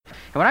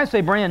And when I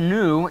say brand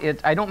new,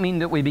 I don't mean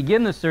that we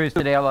begin this series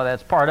today, although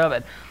that's part of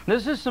it.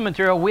 This is some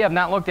material we have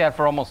not looked at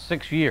for almost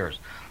 6 years.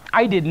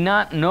 I did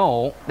not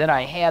know that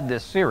I had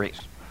this series.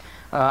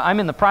 I'm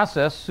in the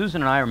process,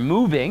 Susan and I are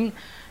moving,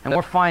 and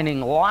we're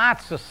finding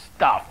lots of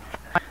stuff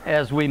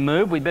as we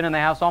move. We've been in the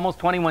house almost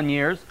 21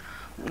 years.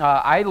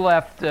 I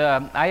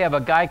have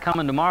a guy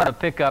coming tomorrow to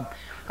pick up.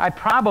 I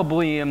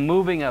probably am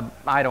moving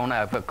I don't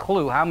have a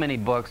clue how many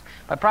books.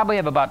 I probably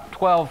have about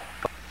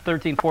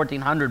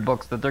 1,400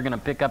 books that they're going to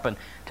pick up and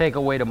take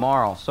away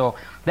tomorrow. So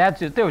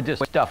that's it. There was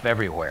just stuff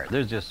everywhere.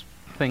 There's just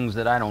things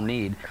that I don't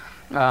need.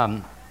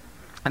 And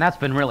that's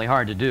been really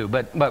hard to do,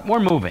 but we're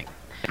moving.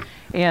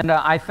 And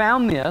I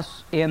found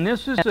this, and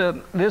this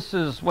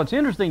is what's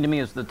interesting to me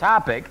is the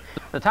topic.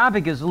 The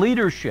topic is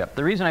leadership.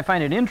 The reason I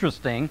find it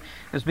interesting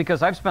is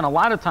because I've spent a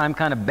lot of time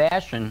kind of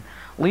bashing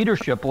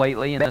leadership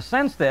lately, in the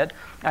sense that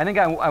I think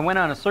I went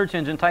on a search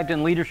engine, typed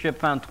in leadership,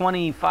 found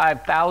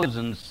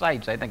 25,000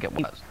 sites, I think it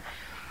was.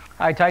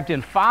 I typed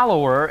in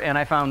follower, and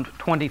I found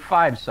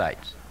 25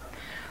 sites.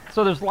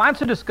 So there's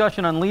lots of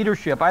discussion on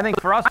leadership. I think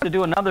for us to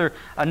do another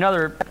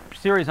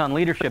series on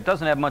leadership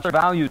doesn't have much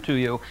value to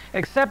you,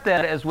 except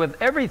that, as with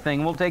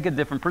everything, we'll take a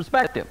different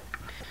perspective.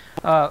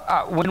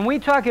 When we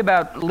talk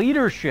about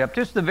leadership,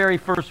 just the very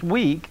first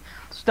week,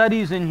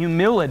 studies in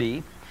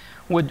humility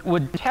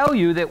would tell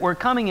you that we're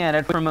coming at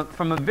it from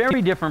a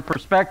very different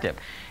perspective.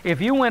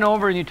 If you went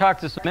over and you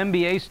talked to some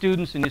MBA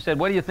students and you said,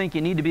 what do you think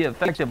you need to be an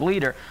effective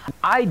leader?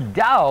 I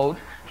doubt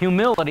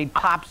humility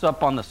pops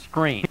up on the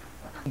screen.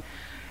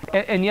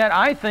 And yet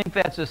I think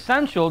that's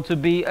essential to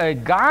be a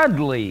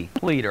godly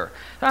leader.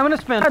 So I'm going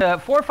to spend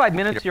 4 or 5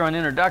 minutes here on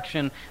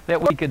introduction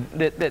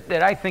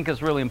that I think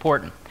is really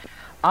important.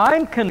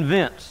 I'm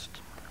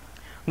convinced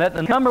that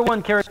the number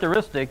one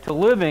characteristic to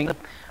living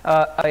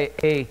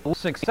a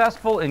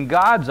successful, in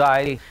God's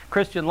eye,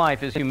 Christian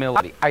life is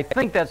humility. I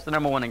think that's the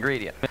number one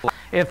ingredient.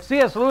 If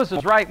C.S. Lewis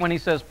is right when he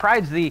says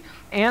pride's the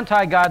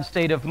anti-God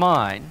state of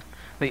mind,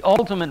 the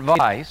ultimate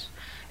vice,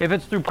 if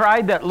it's through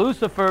pride that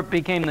Lucifer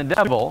became the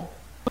devil,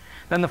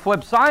 then the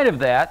flip side of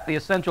that, the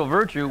essential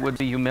virtue, would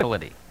be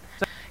humility.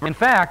 In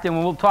fact, and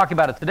we'll talk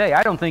about it today,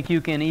 I don't think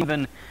you can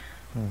even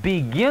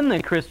begin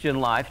the Christian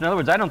life. In other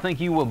words, I don't think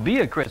you will be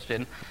a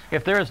Christian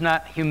if there is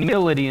not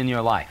humility in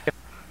your life.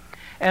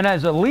 And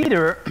as a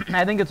leader,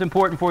 I think it's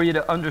important for you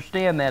to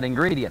understand that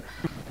ingredient.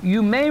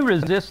 You may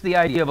resist the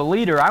idea of a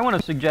leader. I want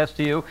to suggest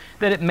to you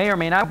that it may or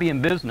may not be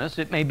in business.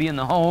 It may be in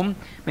the home,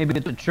 maybe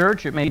it's a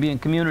church, it may be in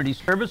community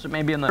service, it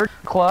may be in the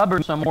club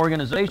or some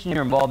organization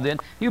you're involved in.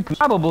 You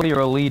probably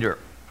are a leader.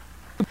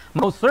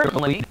 Most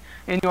certainly,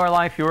 in your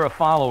life, you're a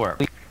follower.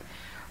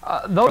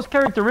 Those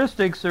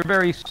characteristics are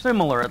very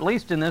similar, at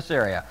least in this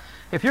area.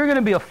 If you're going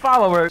to be a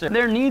follower,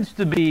 there needs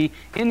to be,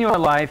 in your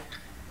life,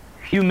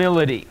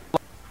 humility.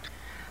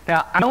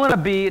 Now, I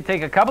want to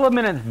take a couple of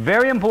minutes,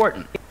 very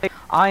important.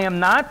 I am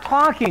not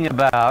talking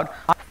about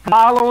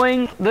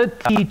following the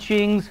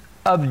teachings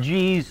of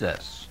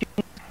Jesus.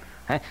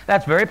 Okay?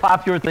 That's a very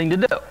popular thing to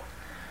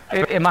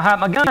do.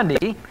 Mahatma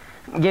Gandhi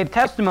gave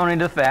testimony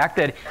to the fact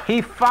that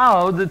he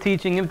followed the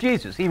teaching of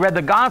Jesus. He read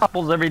the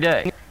Gospels every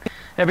day.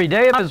 Every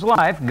day of his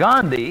life,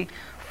 Gandhi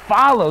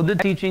followed the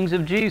teachings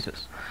of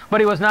Jesus. But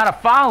he was not a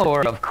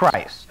follower of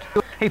Christ.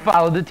 He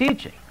followed the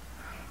teaching.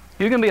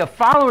 You can be a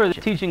follower of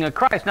the teaching of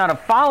Christ, not a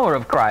follower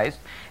of Christ,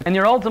 and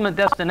your ultimate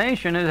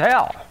destination is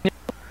hell.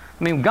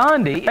 I mean,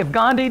 if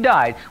Gandhi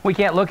died, we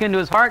can't look into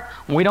his heart.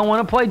 We don't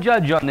want to play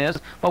judge on this,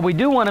 but we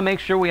do want to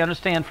make sure we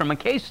understand from a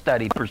case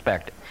study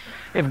perspective.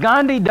 If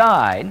Gandhi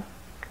died,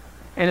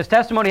 and his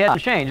testimony had to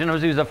change, in other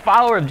words, he was a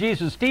follower of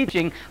Jesus'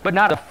 teaching, but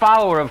not a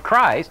follower of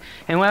Christ,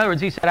 and in other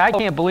words, he said, I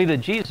can't believe that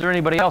Jesus or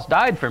anybody else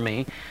died for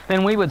me,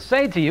 then we would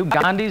say to you,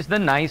 Gandhi's the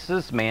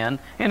nicest man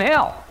in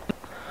hell.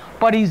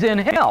 But he's in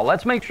hell.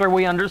 Let's make sure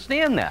we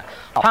understand that.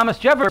 Thomas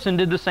Jefferson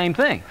did the same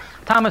thing.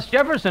 Thomas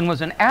Jefferson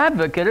was an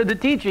advocate of the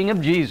teaching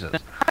of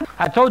Jesus.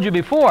 I told you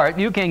before,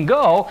 you can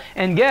go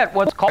and get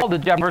what's called the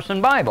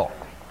Jefferson Bible.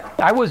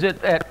 I was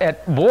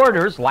at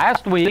Borders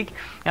last week,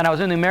 and I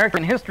was in the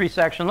American history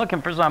section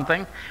looking for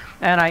something,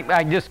 and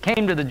I just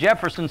came to the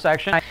Jefferson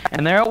section,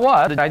 and there it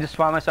was. I just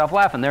found myself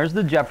laughing. There's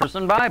the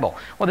Jefferson Bible.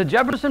 Well, the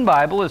Jefferson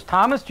Bible is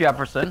Thomas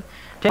Jefferson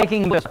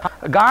taking the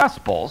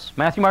Gospels,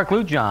 Matthew, Mark,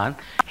 Luke, John.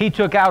 He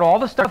took out all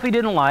the stuff he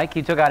didn't like.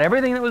 He took out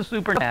everything that was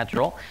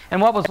supernatural,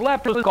 and what was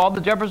left was called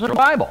the Jefferson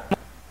Bible.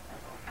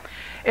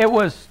 It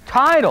was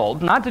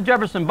titled, not the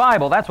Jefferson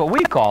Bible, that's what we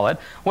call it.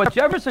 What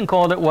Jefferson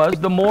called it was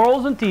the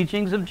morals and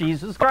teachings of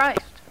Jesus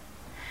Christ.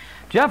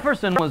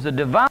 Jefferson was a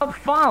devout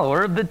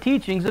follower of the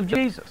teachings of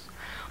Jesus,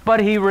 but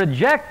he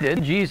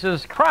rejected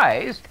Jesus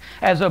Christ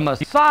as a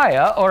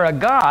Messiah or a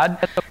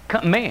God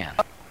man.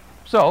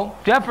 So,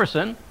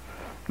 Jefferson,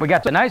 we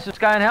got the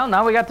nicest guy in hell,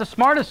 now we got the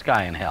smartest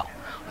guy in hell.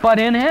 But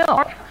in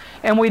hell,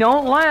 and we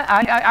don't laugh,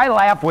 I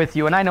laugh with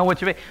you, and I know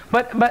what you mean,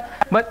 but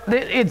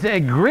it's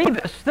a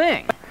grievous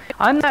thing.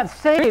 I'm not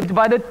saved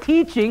by the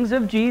teachings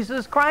of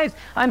Jesus Christ.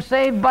 I'm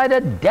saved by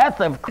the death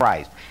of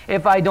Christ.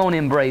 If I don't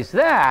embrace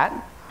that,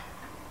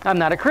 I'm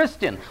not a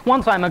Christian.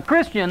 Once I'm a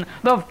Christian,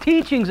 the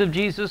teachings of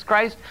Jesus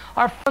Christ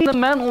are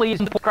fundamentally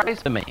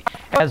Christ to me,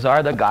 as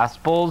are the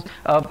Gospels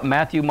of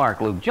Matthew,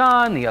 Mark, Luke,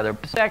 John, the other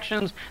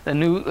sections, the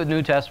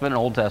New Testament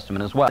and Old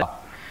Testament as well.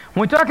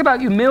 When we talk about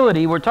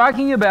humility, we're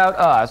talking about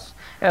us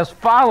as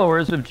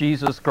followers of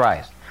Jesus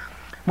Christ.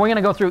 We're going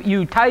to go through,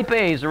 you type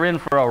A's are in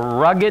for a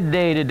rugged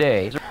day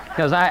today,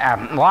 because I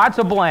have lots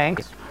of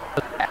blanks.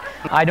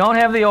 I don't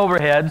have the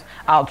overheads.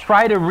 I'll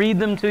try to read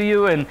them to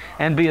you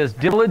and be as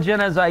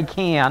diligent as I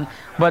can,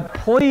 but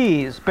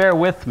please bear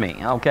with me,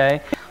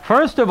 okay?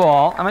 First of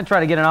all, I'm going to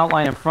try to get an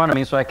outline in front of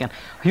me so I can.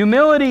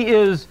 Humility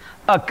is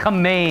a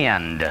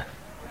command.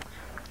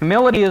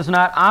 Humility is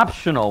not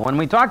optional. When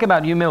we talk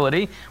about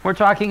humility, we're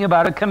talking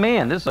about a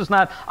command. This is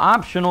not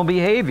optional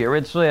behavior.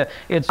 It's do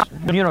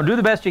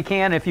the best you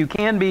can. If you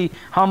can be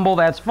humble,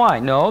 that's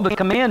fine. No, the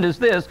command is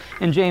this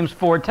in James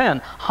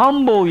 4:10.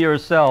 Humble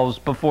yourselves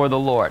before the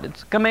Lord.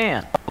 It's a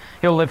command.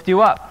 He'll lift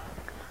you up.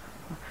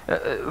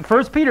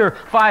 1 Peter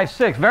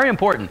 5:6, very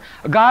important.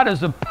 God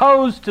is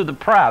opposed to the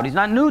proud. He's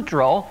not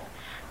neutral.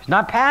 He's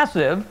not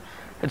passive.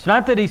 It's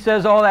not that he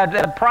says, oh,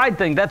 that pride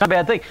thing, that's a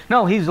bad thing.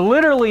 No, he's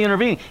literally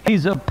intervening.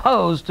 He's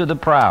opposed to the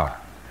proud.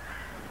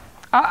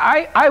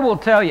 I will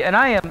tell you, and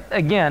I am,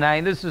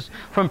 again, this is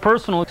from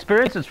personal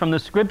experience, it's from the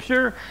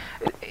Scripture.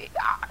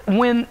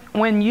 When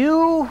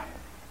you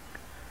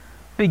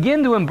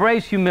begin to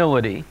embrace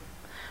humility,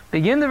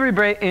 begin to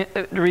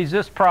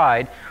resist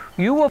pride,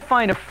 you will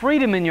find a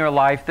freedom in your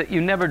life that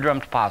you never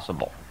dreamt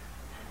possible.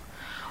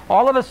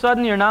 All of a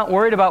sudden, you're not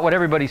worried about what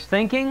everybody's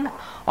thinking.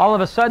 All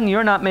of a sudden,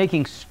 you're not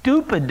making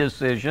stupid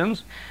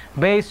decisions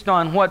based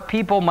on what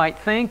people might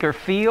think or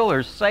feel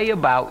or say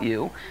about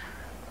you.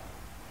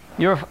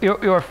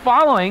 You're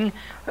following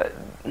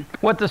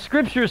what the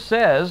Scripture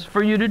says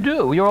for you to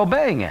do. You're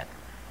obeying it.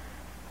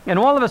 And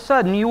all of a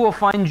sudden, you will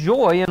find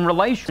joy in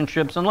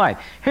relationships in life.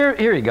 Here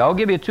you go. I'll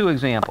give you 2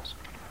 examples.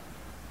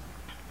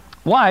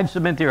 Wives,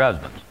 submit to your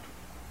husbands.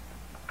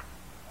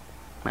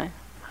 Okay?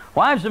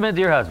 Wives, submit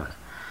to your husbands.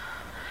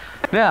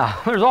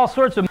 Now, there's all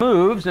sorts of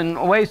moves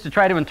and ways to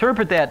try to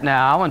interpret that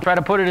now and try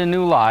to put it in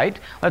new light.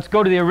 Let's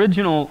go to the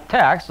original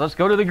text. Let's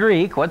go to the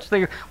Greek. What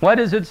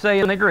does it say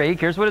in the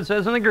Greek? Here's what it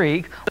says in the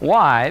Greek.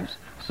 Wives,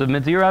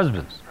 submit to your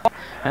husbands.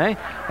 Okay?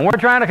 And we're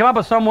trying to come up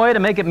with some way to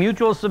make it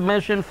mutual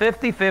submission,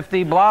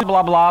 50-50, blah,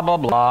 blah, blah, blah,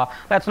 blah.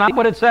 That's not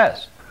what it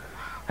says.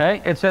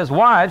 Okay? It says,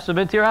 wives,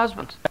 submit to your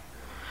husbands.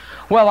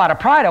 Well, out of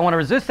pride, I want to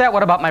resist that.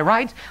 What about my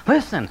rights?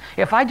 Listen,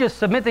 if I just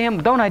submit to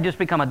him, don't I just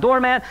become a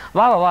doormat?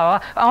 Blah, blah, blah,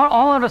 blah.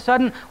 All of a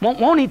sudden,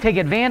 won't he take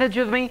advantage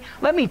of me?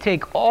 Let me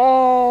take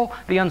all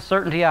the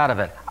uncertainty out of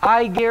it.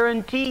 I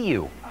guarantee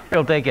you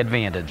he'll take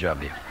advantage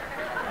of you.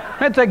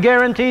 It's a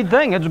guaranteed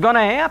thing. It's going to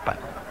happen.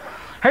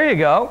 Here you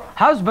go.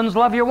 Husbands,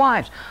 love your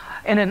wives.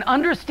 In an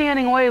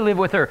understanding way, live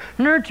with her.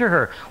 Nurture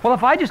her. Well,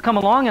 if I just come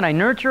along and I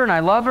nurture her and I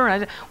love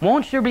her,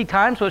 won't there be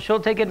times where she'll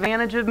take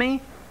advantage of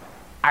me?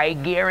 I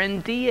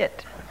guarantee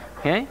it.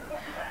 Okay?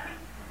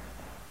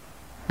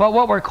 But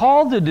what we're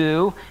called to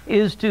do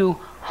is to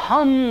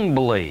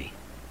humbly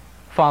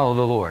follow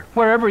the Lord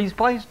wherever He's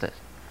placed us.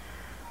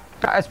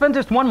 I spent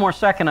just one more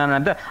second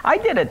on it. I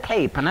did a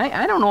tape, and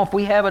I don't know if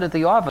we have it at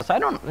the office. I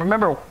don't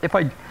remember if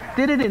I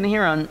did it in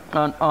here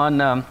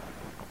on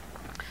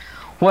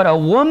what a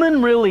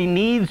woman really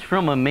needs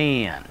from a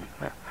man.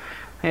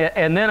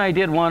 And then I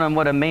did one on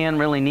what a man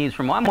really needs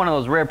from. I'm one of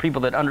those rare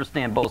people that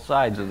understand both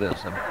sides of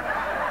this.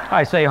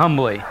 I say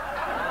humbly.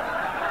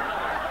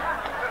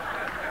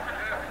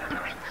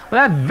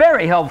 Well, that's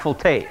very helpful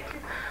tape.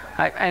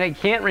 I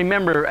can't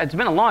remember. It's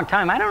been a long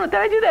time. I don't know.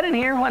 Did I do that in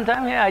here one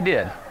time? Yeah, I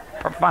did.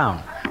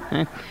 Profound.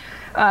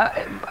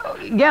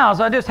 Gals,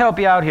 I'll just help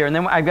you out here, and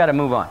then I've got to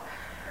move on.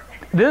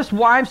 This,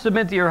 wives,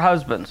 submit to your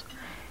husbands.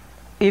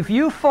 If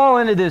you fall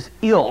into this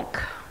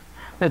ilk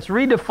that's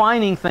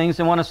redefining things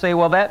and want to say,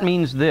 well, that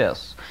means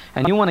this,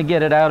 and you want to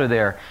get it out of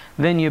there,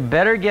 then you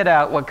better get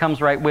out what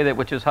comes right with it,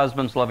 which is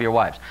husbands, love your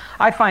wives.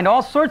 I find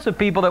all sorts of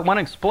people that want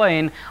to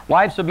explain,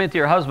 wives, submit to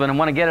your husband, and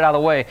want to get it out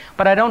of the way,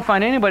 but I don't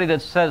find anybody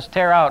that says,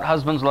 tear out,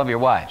 husbands, love your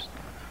wives.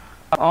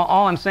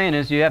 All I'm saying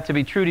is you have to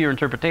be true to your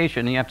interpretation,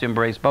 and you have to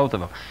embrace both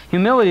of them.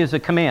 Humility is a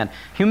command.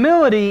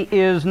 Humility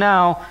is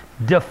now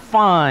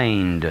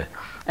defined.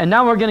 And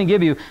now we're going to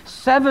give you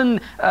 7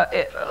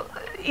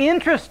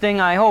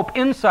 interesting, I hope,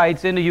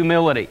 insights into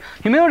humility.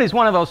 Humility is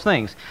one of those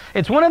things.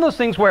 It's one of those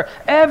things where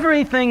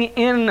everything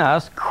in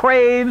us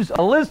craves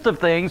a list of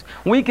things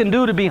we can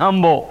do to be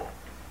humble.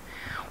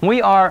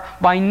 We are,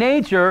 by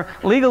nature,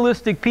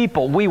 legalistic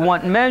people. We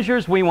want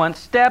measures, we want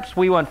steps,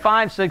 we want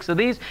 5, 6 of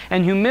these,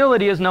 and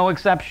humility is no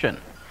exception.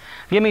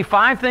 Give me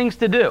 5 things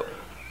to do.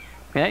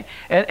 Okay?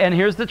 And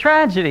here's the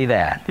tragedy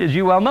that, as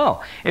you well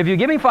know. If you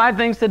give me 5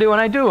 things to do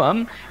and I do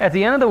them, at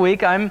the end of the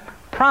week, I'm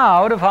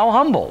proud of how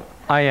humble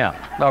I am.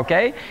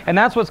 Okay? And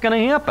that's what's going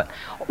to happen.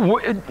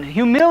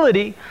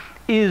 Humility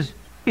is,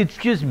 it's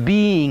just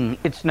being,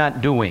 it's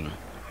not doing.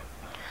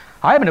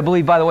 I happen to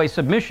believe, by the way,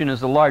 submission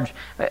is a large,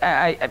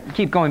 I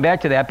keep going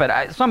back to that,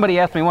 but somebody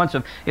asked me once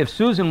if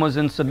Susan was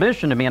in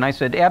submission to me, and I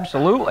said,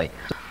 absolutely.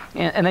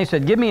 And they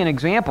said, give me an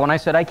example. And I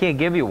said, I can't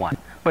give you one,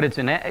 but it's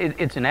an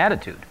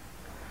attitude.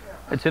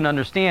 It's an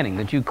understanding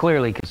that you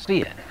clearly can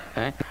see it.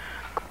 Okay?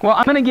 Well,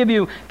 I'm going to give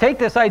you, take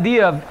this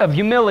idea of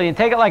humility and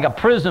take it like a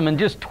prism and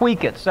just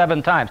tweak it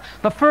 7 times.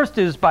 The first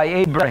is by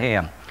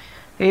Abraham.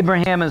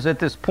 Abraham is at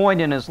this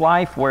point in his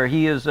life where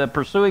he is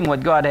pursuing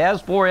what God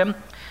has for him.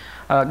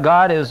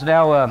 God has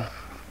now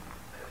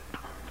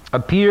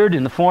appeared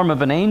in the form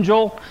of an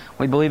angel.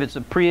 We believe it's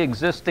a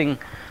pre-existing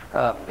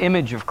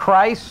image of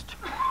Christ.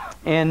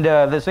 And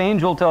this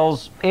angel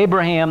tells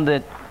Abraham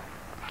that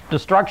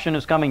destruction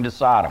is coming to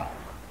Sodom.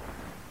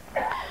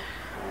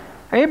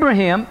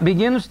 Abraham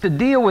begins to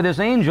deal with this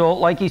angel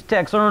like he's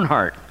Tex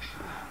Earnhardt.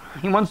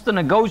 He wants to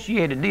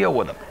negotiate a deal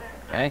with him.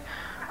 Okay?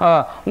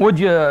 Would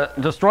you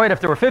destroy it if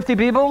there were 50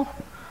 people?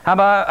 How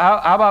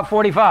about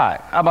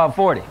 45? How about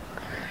 40?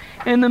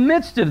 In the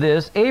midst of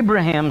this,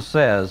 Abraham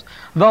says,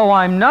 though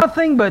I'm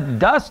nothing but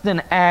dust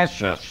and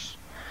ashes.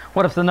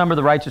 What if the number of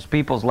the righteous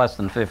people is less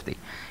than 50?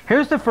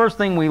 Here's the first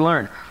thing we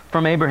learn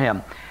from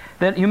Abraham,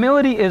 that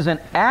humility is an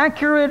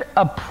accurate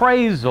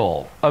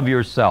appraisal of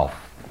yourself.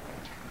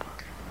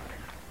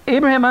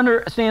 Abraham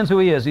understands who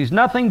he is. He's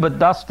nothing but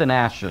dust and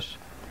ashes.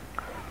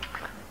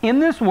 In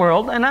this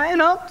world, and I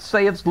don't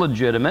say it's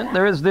legitimate,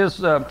 there is this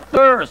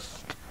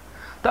thirst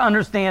to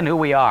understand who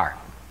we are.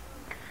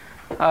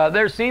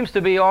 There seems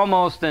to be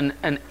almost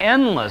an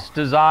endless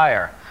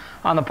desire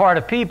on the part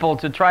of people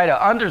to try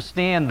to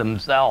understand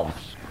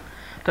themselves,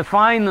 to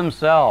find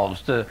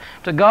themselves, to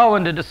go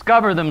and to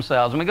discover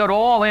themselves. And we go to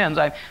all ends.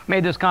 I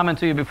made this comment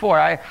to you before.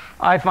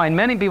 I find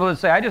many people that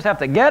say, I just have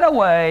to get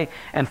away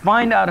and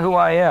find out who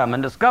I am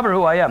and discover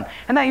who I am.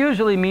 And that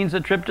usually means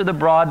a trip to the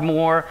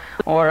Broadmoor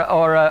or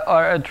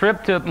a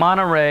trip to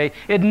Monterey.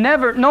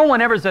 No one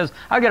ever says,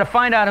 I got to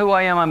find out who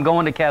I am, I'm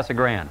going to Casa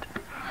Grande.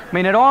 I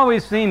mean, it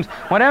always seems,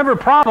 whatever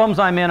problems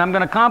I'm in, I'm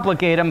going to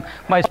complicate them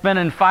by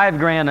spending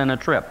 $5,000 on a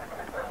trip.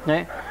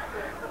 Okay?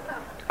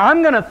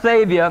 I'm going to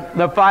save you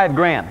the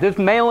 $5,000. Just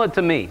mail it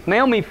to me.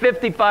 Mail me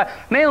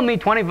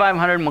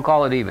 $2,500 and we'll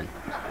call it even.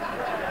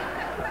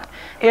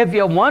 If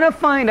you want to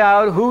find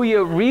out who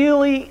you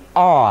really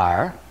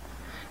are,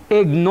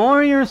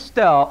 ignore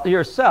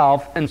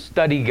yourself and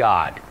study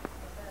God.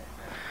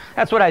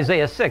 That's what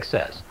Isaiah 6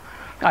 says.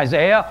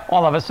 Isaiah,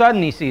 all of a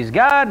sudden he sees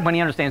God. When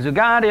he understands who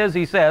God is,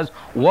 he says,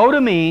 woe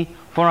to me,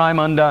 for I'm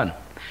undone.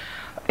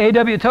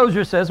 A.W.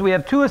 Tozer says we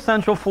have 2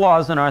 essential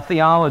flaws in our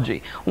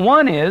theology.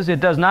 One is it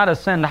does not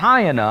ascend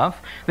high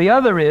enough. The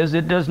other is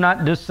it does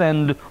not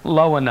descend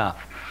low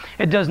enough.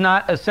 It does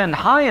not ascend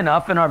high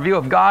enough in our view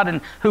of God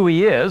and who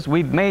He is.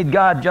 We've made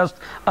God just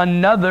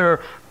another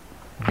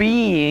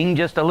being,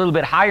 just a little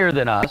bit higher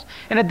than us.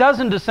 And it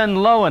doesn't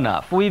descend low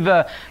enough. We've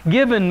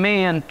given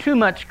man too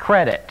much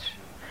credit.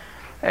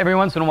 Every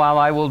once in a while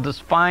I will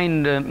just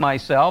find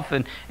myself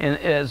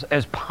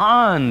as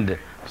pond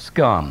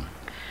scum.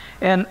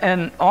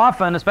 And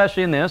often,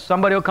 especially in this,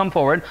 somebody will come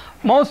forward,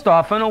 most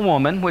often a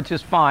woman, which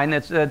is fine,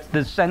 it's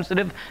the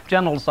sensitive,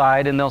 gentle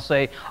side, and they'll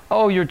say,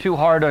 oh, you're too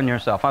hard on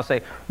yourself. I'll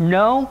say,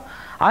 no,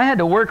 I had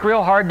to work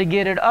real hard to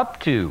get it up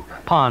to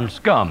pond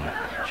scum.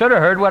 Should have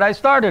heard what I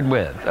started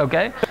with,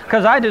 okay?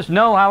 Because I just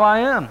know how I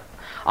am.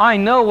 I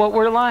know what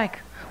we're like.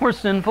 We're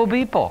sinful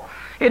people.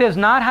 It is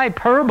not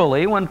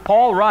hyperbole when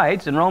Paul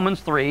writes in Romans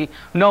 3,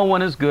 no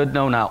one is good,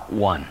 no, not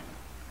one.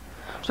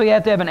 So you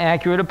have to have an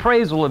accurate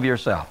appraisal of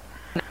yourself.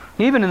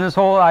 Even in this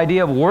whole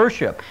idea of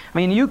worship, I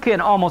mean, you can,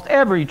 almost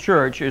every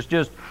church is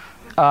just,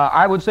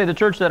 I would say the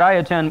church that I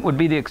attend would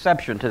be the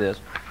exception to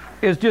this,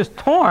 is just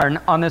torn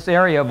on this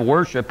area of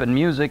worship and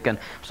music. And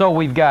so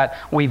we've got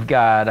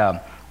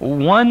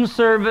one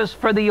service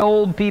for the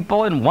old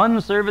people and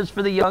one service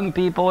for the young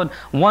people and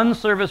one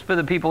service for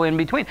the people in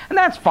between. And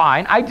that's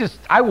fine.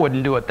 I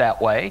wouldn't do it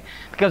that way,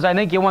 because I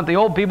think you want the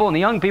old people and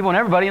the young people and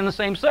everybody in the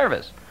same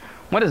service.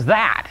 What is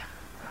that?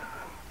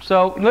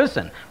 So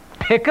listen,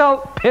 pick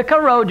a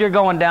road you're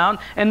going down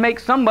and make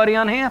somebody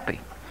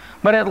unhappy.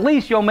 But at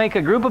least you'll make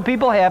a group of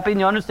people happy and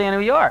you understand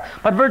who you are.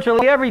 But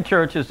virtually every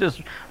church is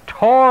just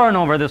torn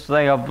over this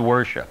thing of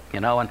worship, you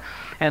know.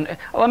 And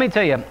let me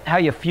tell you how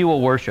you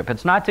fuel worship.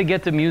 It's not to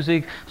get the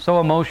music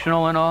so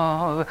emotional and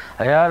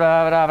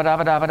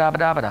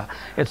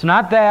it's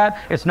not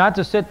that. It's not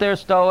to sit there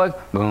stoic,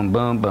 boom,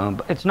 boom,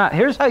 boom. It's not.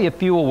 Here's how you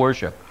fuel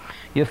worship.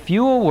 You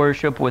fuel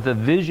worship with a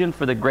vision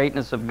for the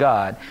greatness of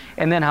God,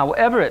 and then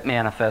however it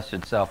manifests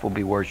itself will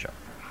be worship.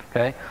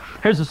 Okay?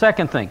 Here's the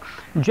second thing.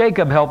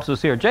 Jacob helps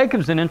us here.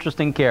 Jacob's an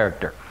interesting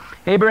character.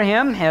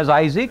 Abraham has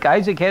Isaac.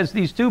 Isaac has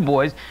these 2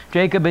 boys,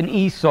 Jacob and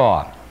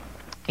Esau.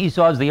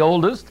 Esau's the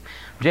oldest.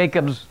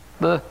 Jacob's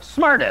the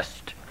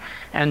smartest.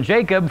 And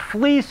Jacob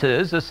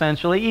fleeces,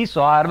 essentially,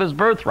 Esau out of his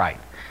birthright.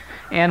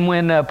 And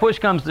when push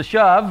comes to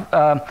shove,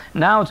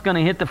 now it's going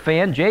to hit the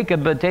fan.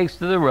 Jacob takes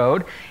to the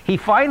road. He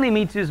finally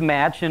meets his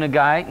match in a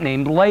guy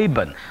named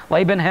Laban.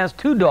 Laban has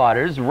 2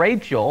 daughters,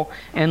 Rachel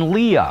and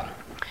Leah.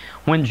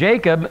 When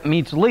Jacob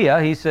meets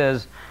Leah, he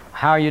says,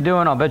 how are you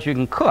doing? I'll bet you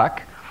can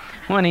cook.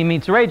 When he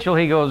meets Rachel,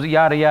 he goes,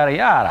 yada, yada,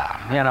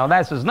 yada. You know,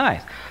 that's just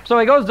nice. So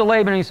he goes to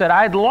Laban and he said,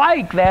 I'd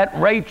like that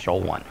Rachel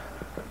one.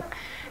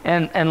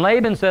 And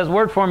Laban says,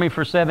 work for me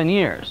for 7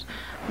 years.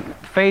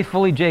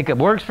 Faithfully, Jacob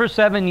works for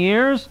 7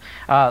 years.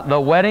 The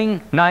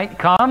wedding night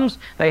comes.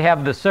 They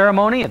have the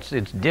ceremony. It's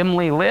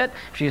dimly lit.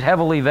 She's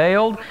heavily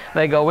veiled.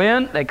 They go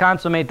in. They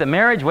consummate the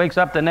marriage. Wakes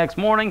up the next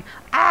morning.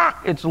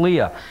 It's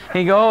Leah.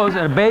 He goes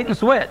and a bait and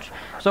switch.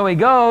 So he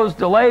goes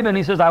to Laban.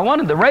 He says, I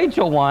wanted the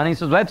Rachel one. He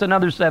says, that's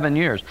another 7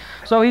 years.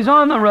 So he's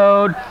on the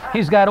road.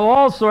 He's got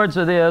all sorts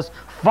of this.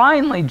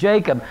 Finally,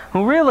 Jacob,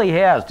 who really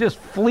has just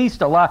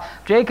fleeced a lot,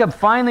 Jacob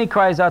finally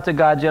cries out to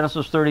God,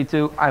 Genesis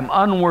 32, I'm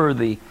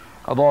unworthy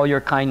of all your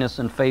kindness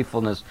and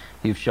faithfulness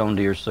you've shown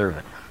to your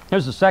servant.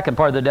 Here's the second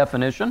part of the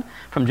definition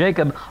from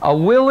Jacob, a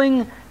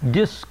willing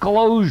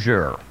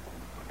disclosure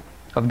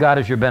of God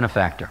as your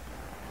benefactor.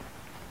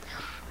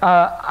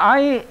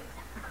 I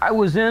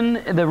was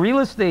in the real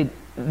estate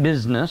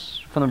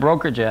business from the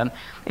brokerage end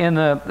in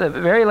the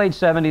very late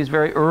 70s,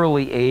 very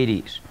early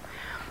 80s.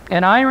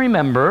 And I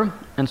remember,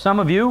 and some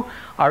of you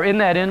are in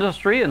that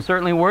industry and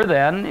certainly were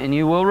then, and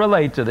you will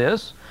relate to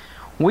this,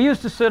 we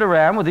used to sit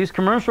around with these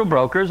commercial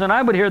brokers and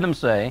I would hear them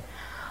say,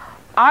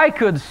 I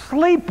could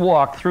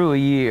sleepwalk through a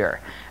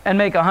year and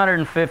make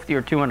 150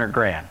 or 200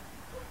 grand.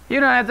 You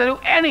don't have to do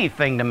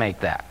anything to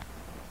make that.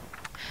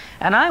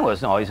 And I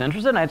was always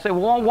interested, and I'd say,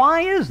 well,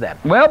 why is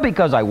that? Well,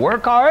 because I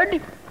work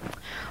hard,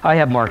 I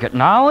have market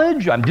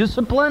knowledge, I'm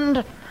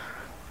disciplined,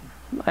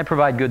 I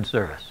provide good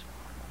service.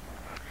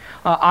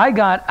 I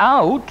got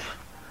out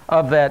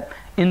of that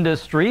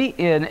industry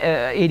in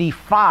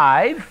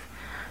 85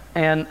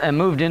 and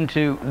moved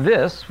into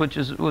this, which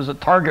was a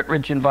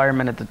target-rich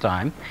environment at the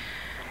time.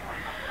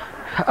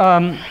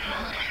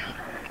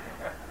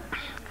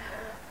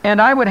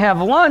 And I would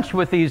have lunch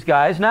with these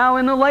guys now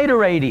in the later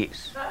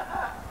 80s.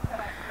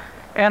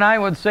 And I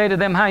would say to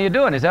them, how you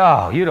doing? They say,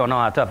 oh, you don't know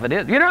how tough it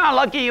is. You know how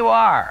lucky you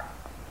are.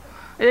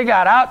 You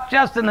got out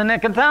just in the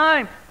nick of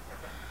time.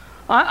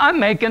 I'm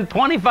making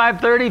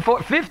 25, 30,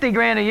 40, 50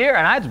 grand a year,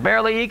 and I was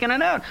barely eking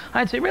it out.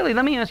 I'd say, really,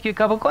 let me ask you a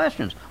couple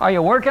questions. Are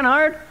you working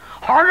hard?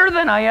 Harder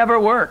than I ever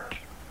worked.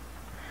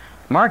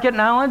 Market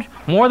knowledge?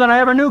 More than I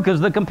ever knew,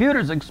 because the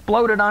computers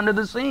exploded onto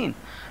the scene.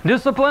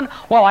 Discipline?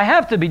 Well, I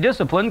have to be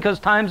disciplined because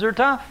times are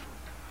tough.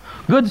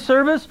 Good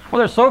service? Well,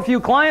 there's so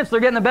few clients, they're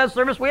getting the best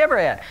service we ever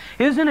had.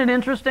 Isn't it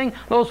interesting,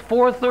 those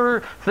four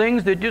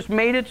things that just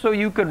made it so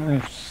you could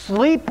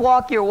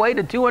sleepwalk your way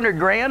to 200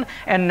 grand,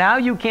 and now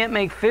you can't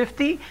make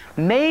 50?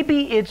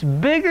 Maybe it's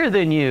bigger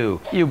than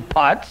you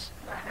putz.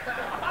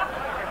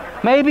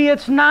 Maybe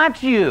it's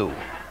not you.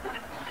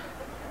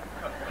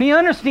 Do you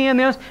understand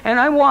this? And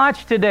I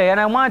watch today, and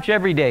I watch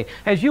every day,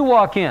 as you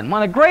walk in.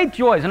 One of the great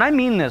joys, and I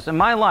mean this in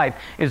my life,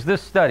 is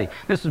this study.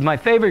 This is my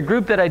favorite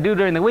group that I do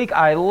during the week.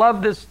 I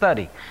love this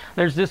study.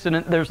 There's an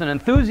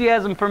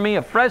enthusiasm for me,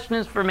 a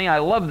freshness for me. I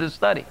love this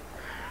study.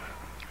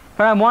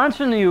 But I'm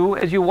watching you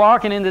as you're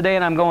walking in today,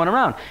 and I'm going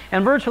around.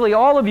 And virtually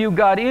all of you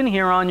got in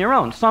here on your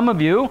own. Some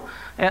of you,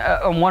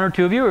 one or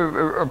two of you,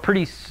 are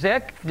pretty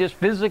sick, just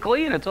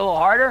physically, and it's a little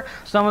harder.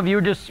 Some of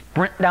you just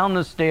sprint down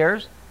the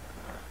stairs.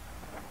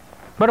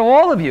 But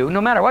all of you,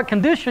 no matter what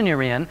condition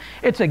you're in,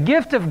 it's a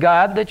gift of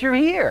God that you're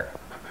here.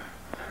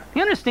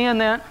 You understand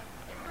that?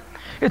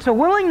 It's a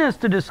willingness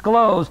to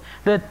disclose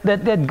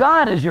that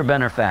God is your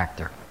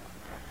benefactor.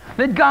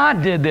 That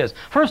God did this.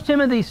 1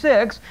 Timothy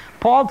 6,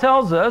 Paul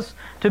tells us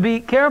to be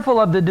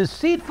careful of the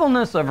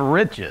deceitfulness of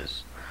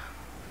riches.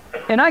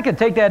 And I could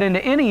take that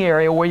into any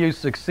area where you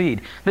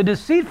succeed. The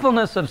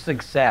deceitfulness of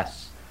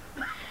success.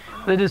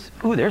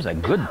 Ooh, there's a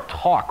good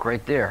talk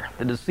right there.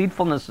 The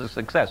deceitfulness of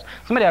success.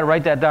 Somebody ought to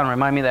write that down and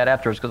remind me that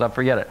afterwards because I'll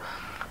forget it.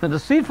 The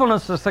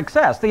deceitfulness of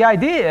success. The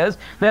idea is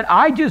that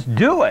I just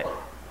do it.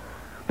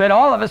 That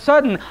all of a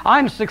sudden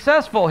I'm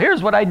successful.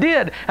 Here's what I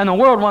did. And the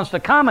world wants to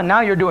come, and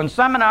now you're doing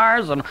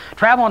seminars and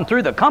traveling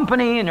through the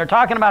company and you're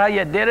talking about how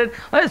you did it.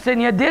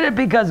 Listen, you did it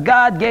because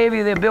God gave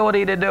you the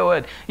ability to do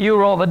it. You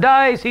roll the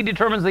dice, He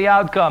determines the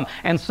outcome.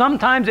 And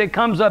sometimes it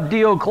comes up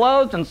deal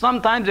closed, and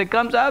sometimes it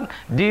comes out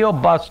deal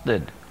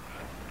busted.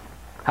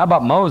 How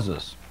about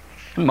Moses?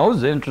 Moses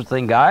is an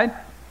interesting guy.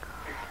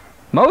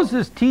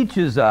 Moses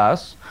teaches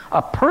us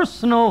a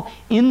personal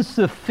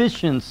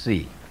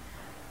insufficiency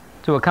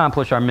to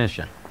accomplish our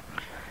mission.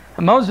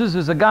 Moses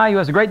is a guy who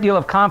has a great deal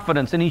of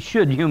confidence, and he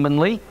should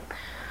humanly.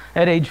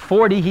 At age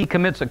 40, he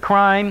commits a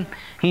crime.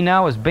 He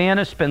now is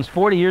banished, spends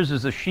 40 years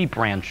as a sheep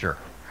rancher.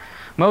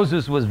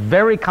 Moses was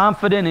very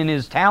confident in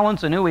his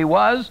talents and who he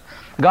was.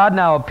 God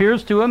now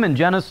appears to him in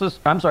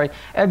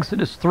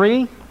Exodus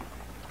 3.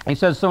 He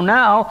says, so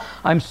now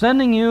I'm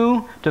sending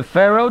you to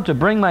Pharaoh to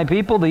bring my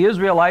people, the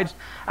Israelites,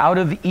 out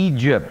of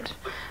Egypt.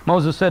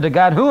 Moses said to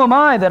God, who am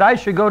I that I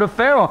should go to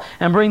Pharaoh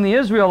and bring the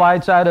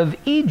Israelites out of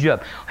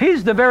Egypt?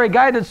 He's the very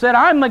guy that said,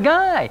 I'm the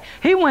guy.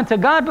 He went to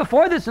God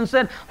before this and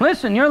said,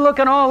 listen, you're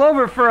looking all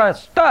over for a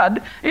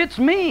stud. It's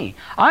me.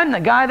 I'm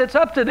the guy that's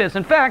up to this.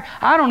 In fact,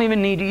 I don't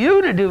even need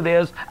you to do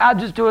this. I'll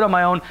just do it on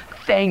my own.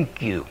 Thank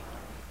you.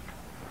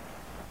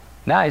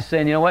 Now he's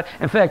saying, you know what?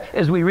 In fact,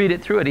 as we read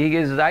it through it, he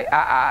says,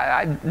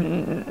 I've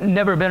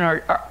never been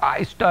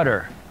I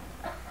stutter.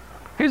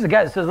 Here's the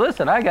guy that says,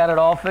 listen, I got it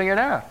all figured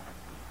out.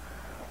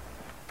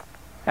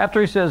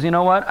 After he says, you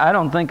know what, I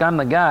don't think I'm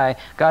the guy,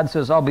 God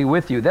says, I'll be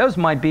with you. Those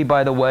might be,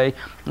 by the way,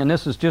 and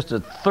this is just a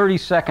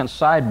 30-second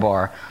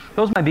sidebar,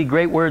 those might be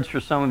great words for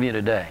some of you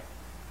today.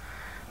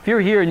 If you're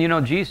here and you know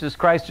Jesus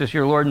Christ is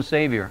your Lord and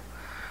Savior,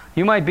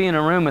 you might be in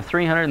a room with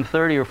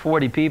 330 or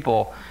 40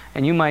 people,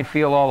 and you might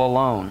feel all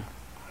alone.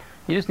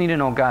 You just need to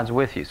know God's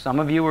with you. Some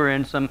of you are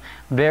in some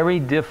very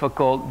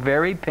difficult,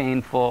 very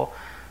painful,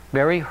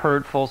 very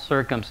hurtful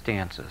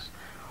circumstances.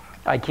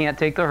 I can't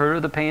take the hurt or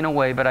the pain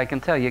away, but I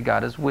can tell you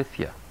God is with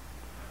you.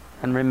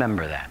 And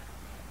remember that.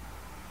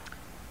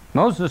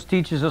 Moses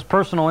teaches us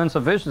personal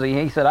insufficiency.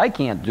 He said, I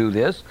can't do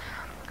this.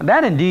 And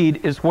that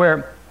indeed is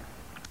where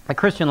the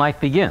Christian life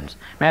begins.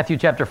 Matthew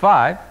chapter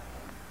 5,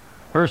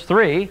 verse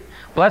 3,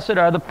 blessed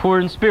are the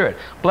poor in spirit.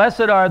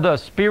 Blessed are the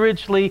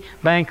spiritually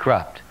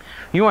bankrupt.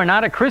 You are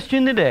not a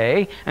Christian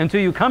today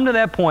until you come to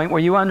that point where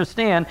you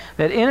understand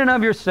that in and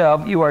of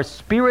yourself you are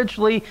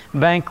spiritually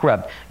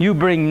bankrupt. You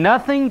bring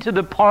nothing to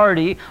the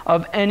party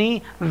of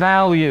any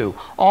value.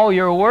 All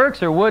your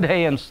works are wood,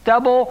 hay, and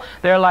stubble.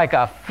 They're like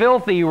a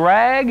filthy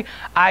rag.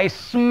 I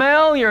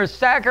smell your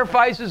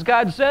sacrifices,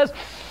 God says.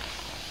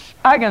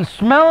 I can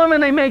smell them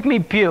and they make me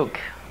puke.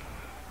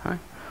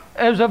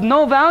 There's of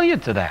no value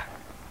to that.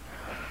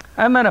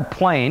 I'm on a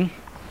plane.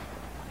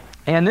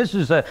 And this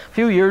is a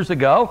few years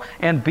ago,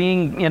 and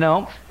being,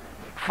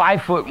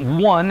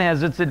 5'1"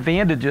 has its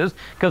advantages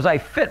because I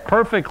fit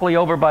perfectly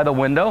over by the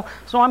window.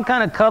 So I'm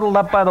kind of cuddled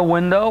up by the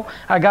window.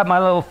 I got my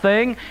little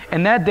thing.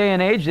 In that day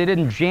and age, they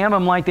didn't jam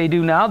them like they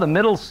do now. The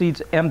middle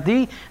seat's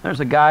empty. There's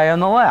a guy on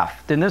the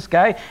left. And this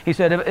guy, he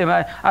said,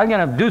 I'm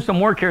going to do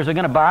some work here. Is it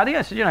going to bother you?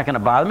 I said, you're not going to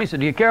bother me. He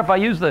said, do you care if I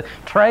use the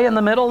tray in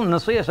the middle and the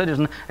seat? I said,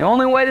 the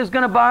only way this is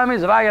going to bother me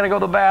is if I got to go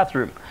to the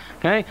bathroom.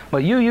 Okay?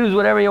 But you use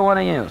whatever you want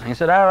to use. He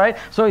said, all right.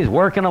 So he's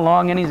working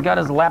along, and he's got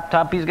his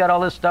laptop. He's got all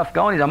this stuff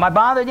going. He said, am I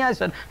bothering you? I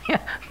said, yeah,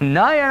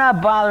 no, you're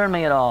not bothering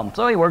me at all.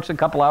 So he works a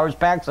couple hours,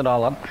 packs it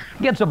all up,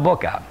 gets a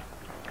book out.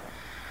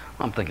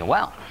 I'm thinking,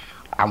 well,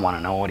 I want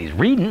to know what he's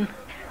reading.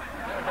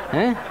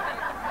 Eh?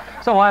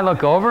 So I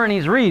look over, and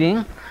he's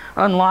reading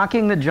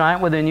Unlocking the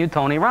Giant Within You,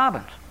 Tony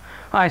Robbins.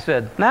 I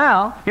said,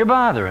 now you're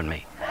bothering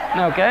me.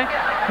 Okay?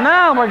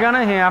 Now we're going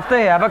to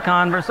have a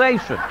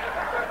conversation.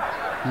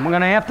 We're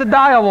going to have to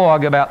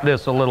dialogue about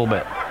this a little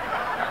bit.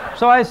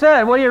 So I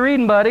said, what are you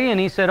reading, buddy? And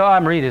he said, oh,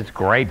 I'm reading. It's a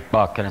great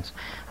book. And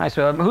I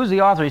said, who's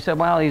the author? He said,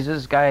 well, he's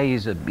this guy.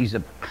 He's a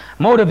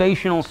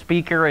motivational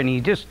speaker. And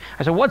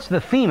I said, what's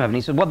the theme of it? And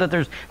he said, well, that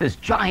there's this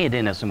giant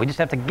in us, and we just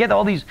have to get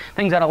all these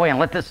things out of the way and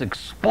let this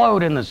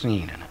explode in the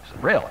scene. And I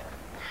said, really?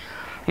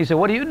 He said,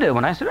 what do you do?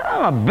 And I said,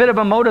 I'm a bit of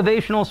a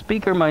motivational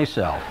speaker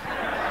myself.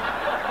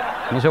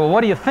 And he said, well,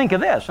 what do you think of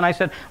this? And I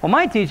said, well,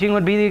 my teaching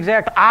would be the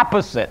exact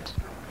opposite.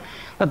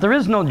 That there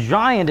is no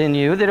giant in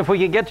you, that if we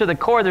could get to the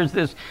core, there's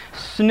this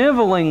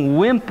sniveling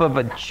wimp of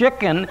a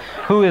chicken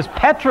who is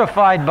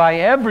petrified by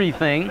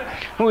everything,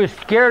 who is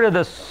scared of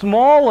the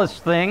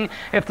smallest thing.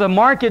 If the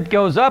market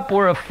goes up,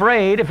 we're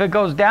afraid. If it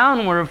goes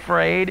down, we're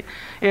afraid.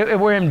 If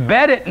we're in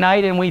bed at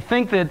night and we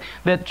think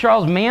that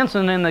Charles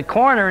Manson in the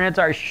corner and it's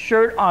our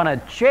shirt on a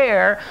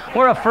chair,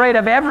 we're afraid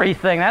of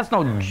everything. That's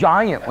no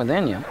giant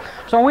within you.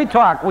 So we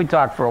talked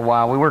for a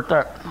while. We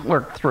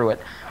worked through it.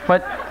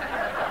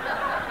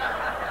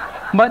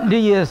 But do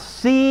you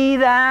see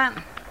that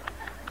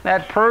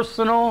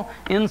personal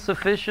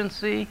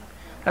insufficiency?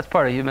 That's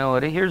part of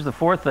humility. Here's the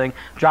fourth thing,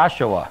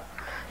 Joshua.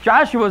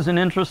 Joshua's an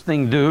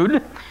interesting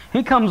dude.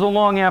 He comes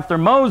along after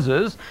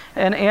Moses,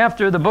 and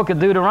after the book of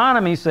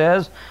Deuteronomy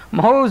says,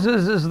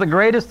 Moses is the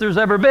greatest there's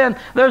ever been.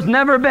 There's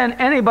never been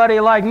anybody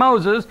like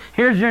Moses.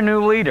 Here's your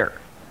new leader.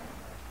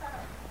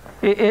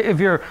 If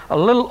you're a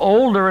little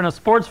older and a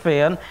sports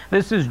fan,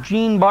 this is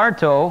Gene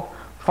Bartow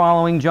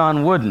following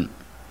John Wooden.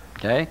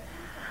 Okay?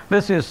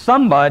 This is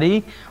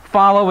somebody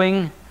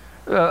following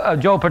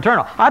Joe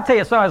Paterno. I'll tell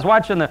you something. I was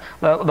watching the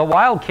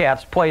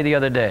Wildcats play the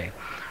other day.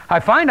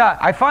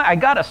 I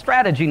got a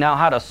strategy now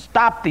how to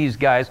stop these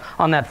guys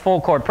on that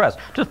full court press.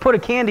 Just put a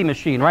candy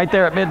machine right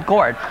there at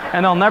mid-court,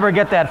 and they'll never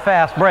get that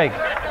fast break.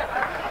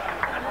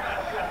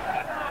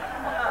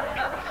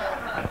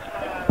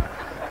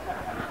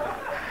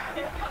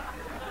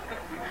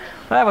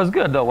 That was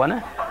good, though,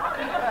 wasn't it?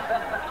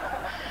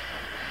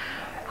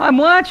 I'm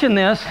watching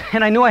this,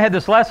 and I knew I had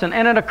this lesson,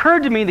 and it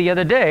occurred to me the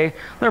other day,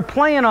 they're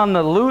playing on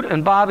the Lute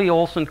and Bobby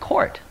Olson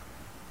court,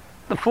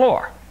 the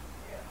floor.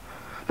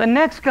 The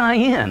next guy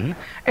in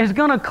is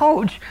going to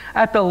coach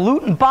at the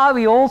Lute and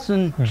Bobby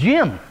Olson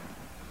gym.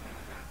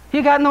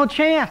 You got no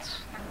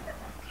chance.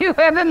 You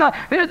have no,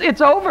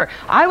 it's over.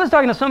 I was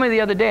talking to somebody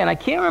the other day, and I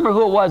can't remember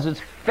who it was.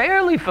 It's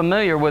fairly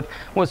familiar with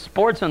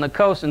sports on the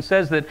coast, and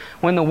says that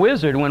when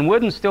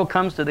Wooden still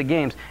comes to the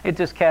games, it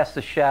just casts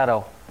a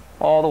shadow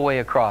all the way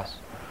across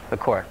the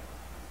court.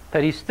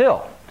 That he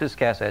still just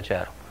casts that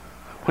shadow.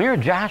 When you're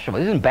Joshua,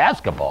 this isn't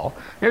basketball.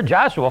 You're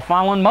Joshua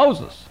following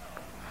Moses.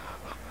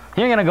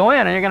 You're going to go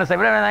in and you're going to say,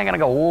 whatever, and I'm going to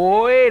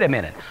go, wait a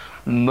minute.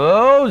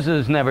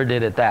 Moses never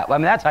did it that way. I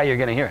mean, that's how you're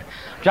going to hear it.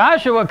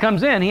 Joshua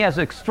comes in, he has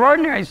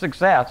extraordinary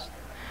success,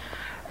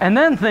 and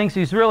then thinks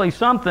he's really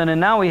something,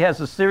 and now he has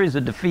a series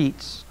of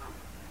defeats.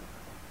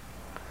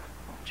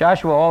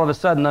 Joshua all of a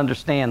sudden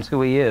understands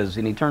who he is,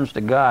 and he turns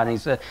to God, and he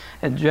said,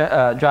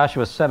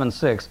 Joshua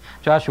 7:6,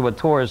 Joshua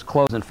tore his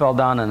clothes and fell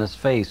down on his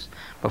face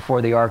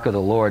before the ark of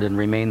the Lord and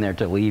remained there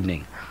till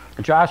evening.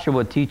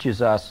 Joshua teaches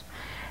us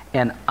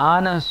an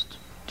honest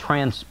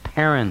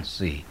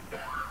transparency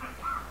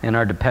in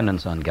our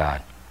dependence on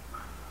God.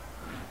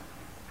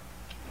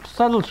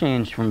 Subtle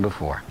change from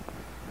before.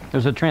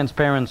 There's a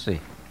transparency.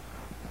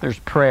 There's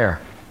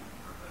prayer.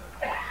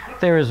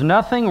 There is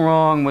nothing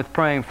wrong with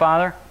praying,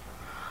 Father,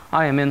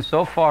 I am in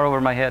so far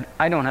over my head,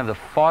 I don't have the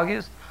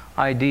foggiest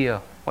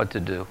idea what to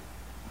do.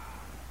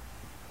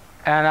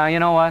 And you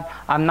know what?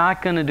 I'm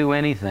not going to do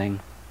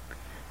anything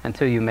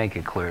until you make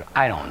it clear.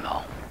 I don't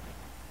know.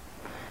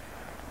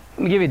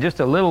 Let me give you just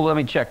a little, let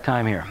me check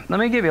time here. Let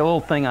me give you a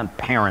little thing on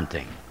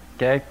parenting,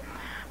 okay?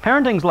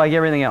 Parenting's like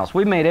everything else.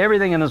 We've made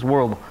everything in this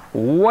world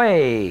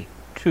way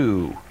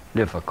too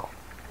difficult.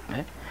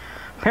 Okay?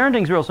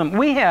 Parenting's real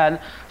simple.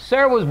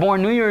 Sarah was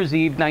born New Year's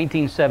Eve,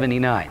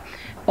 1979.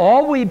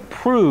 All we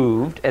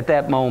proved at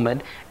that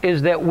moment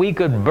is that we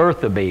could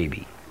birth a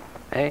baby.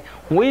 Okay?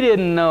 We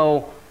didn't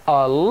know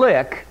a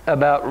lick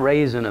about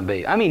raising a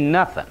baby. I mean,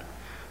 nothing.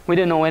 We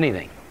didn't know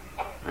anything.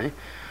 Okay?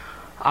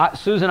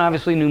 Susan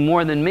obviously knew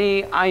more than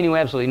me. I knew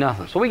absolutely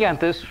nothing. So we got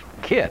this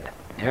kid.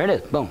 There it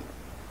is. Boom.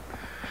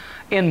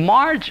 In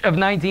March of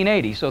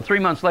 1980, so 3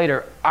 months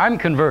later, I'm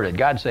converted.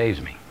 God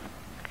saves me.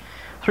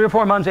 3 or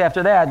 4 months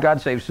after that, God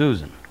saves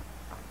Susan.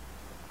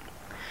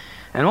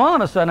 And all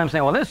of a sudden, I'm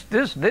saying, well, this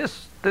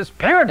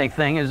parenting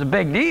thing is a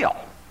big deal.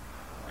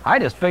 I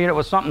just figured it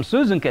was something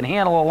Susan could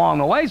handle along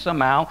the way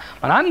somehow,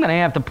 but I'm going to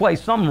have to play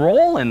some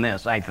role in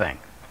this, I think.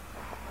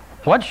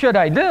 What should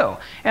I do?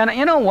 And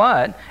you know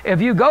what?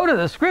 If you go to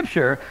the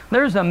Scripture,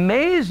 there's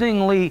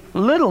amazingly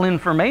little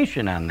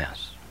information on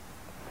this.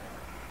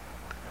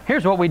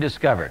 Here's what we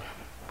discovered.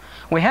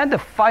 We had to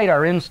fight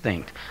our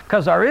instinct,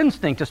 because our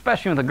instinct,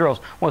 especially with the girls,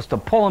 was to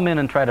pull them in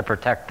and try to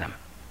protect them.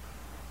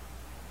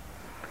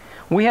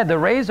 We had to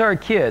raise our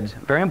kids,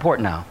 very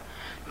important now,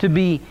 to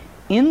be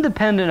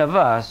independent of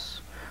us,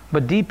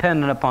 but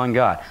dependent upon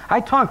God. I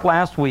talked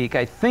last week,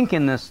 I think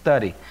in this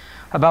study,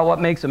 about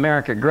what makes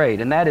America great,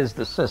 and that is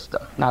the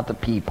system, not the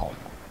people.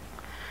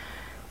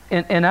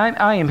 And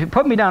I am,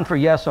 put me down for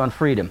yes on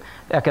freedom.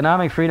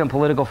 Economic freedom,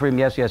 political freedom,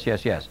 yes, yes,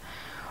 yes, yes.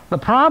 The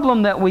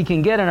problem that we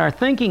can get in our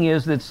thinking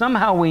is that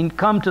somehow we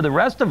come to the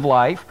rest of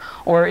life,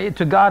 or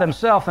to God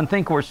Himself, and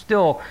think we're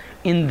still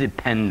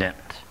independent.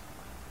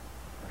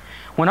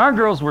 When our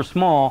girls were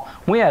small,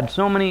 we had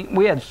so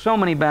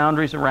many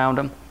boundaries around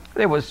them.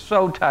 They was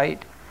so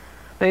tight.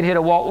 They'd hit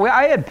a wall.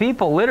 I had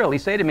people literally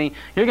say to me,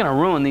 you're going to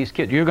ruin these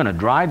kids. You're going to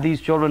drive these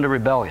children to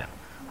rebellion.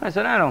 I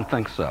said, I don't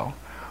think so.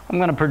 I'm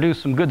going to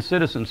produce some good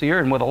citizens here,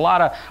 and with a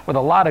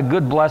lot of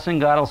good blessing,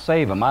 God will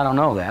save them. I don't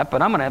know that,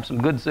 but I'm going to have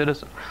some good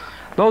citizens.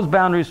 Those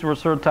boundaries were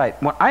so tight.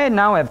 When I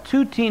now have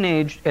two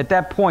teenage, at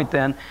that point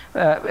then,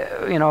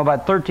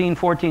 about 13,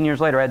 14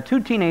 years later, I had two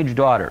teenage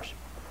daughters.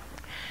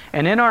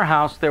 And in our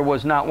house, there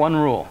was not one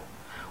rule.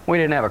 We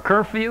didn't have a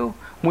curfew.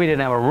 We didn't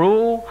have a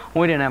rule.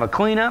 We didn't have a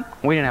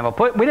cleanup. We didn't have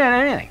we didn't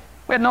have anything.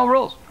 We had no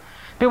rules.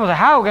 People say,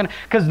 how are we going to,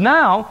 because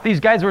now, these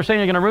guys were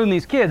saying you're going to ruin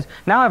these kids.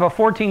 Now I have a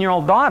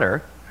 14-year-old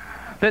daughter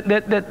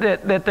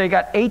that they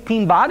got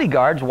 18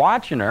 bodyguards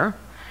watching her,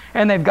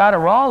 and they've got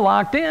her all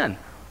locked in.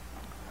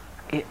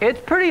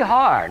 It's pretty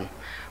hard.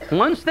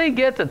 Once they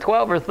get to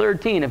 12 or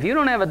 13, if you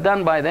don't have it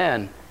done by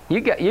then, you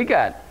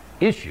got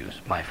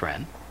issues, my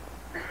friend.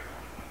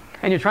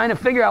 And you're trying to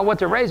figure out what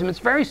to raise them. It's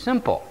very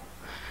simple.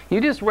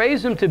 You just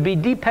raise them to be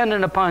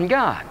dependent upon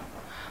God.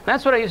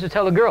 That's what I used to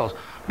tell the girls.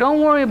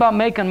 Don't worry about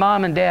making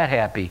mom and dad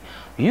happy.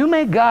 You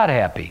make God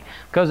happy.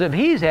 Because if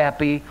He's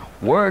happy,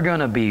 we're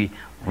going to be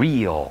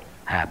real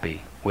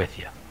happy with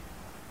you.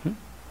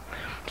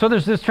 So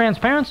there's this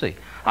transparency.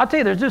 I'll tell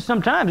you, there's just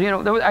some times,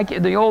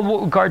 the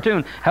old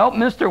cartoon, Help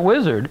Mr.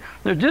 Wizard.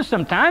 There's just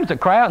some times to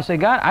cry out and say,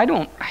 God,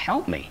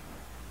 help me.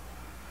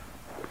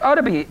 Ought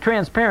to be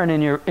transparent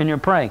in your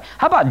praying.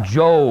 How about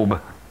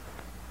Job?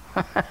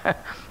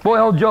 Boy,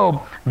 old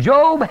Job.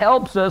 Job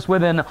helps us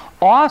with an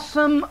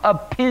awesome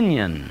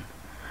opinion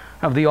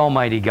of the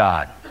Almighty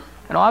God.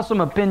 An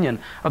awesome opinion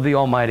of the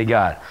Almighty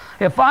God.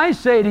 If I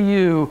say to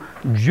you,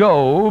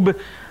 Job,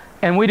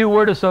 and we do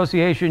word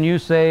association, you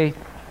say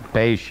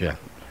patient.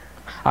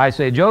 I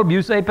say Job,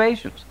 you say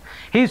patience.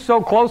 He's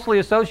so closely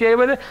associated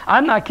with it,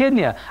 I'm not kidding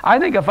you. I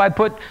think if I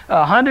put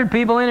 100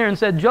 people in here and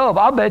said Job,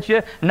 I'll bet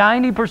you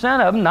 90%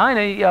 of them,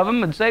 90 of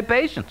them would say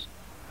patience.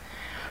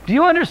 Do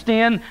you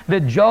understand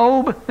that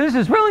Job, this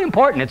is really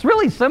important, it's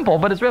really simple,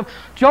 but it's real.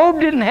 Job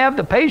didn't have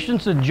the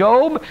patience of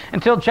Job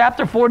until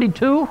chapter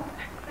 42.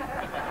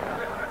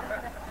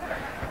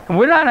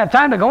 We don't have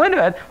time to go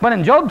into it, but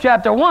in Job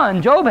chapter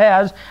 1, Job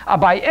has,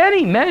 by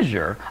any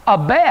measure, a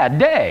bad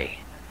day.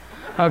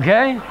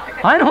 Okay?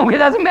 I know, it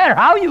doesn't matter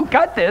how you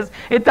cut this,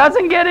 it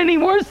doesn't get any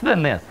worse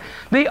than this.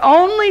 The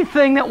only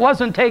thing that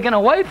wasn't taken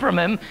away from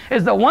him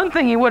is the one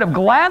thing he would have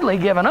gladly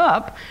given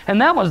up,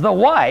 and that was the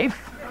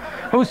wife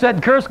who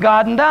said, curse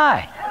God and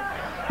die.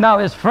 Now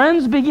his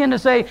friends begin to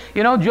say,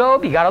 you know,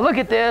 Job, you got to look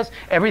at this.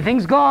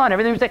 Everything's gone.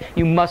 Everything's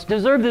you must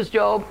deserve this,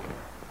 Job.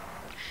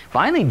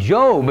 Finally,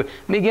 Job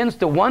begins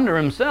to wonder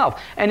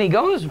himself. And he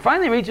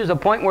finally reaches a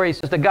point where he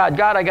says to God,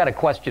 God, I got a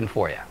question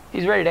for you.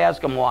 He's ready to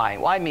ask him why.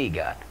 Why me,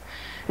 God?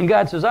 And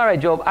God says, all right,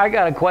 Job, I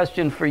got a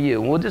question for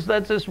you. Let's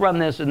just run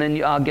this and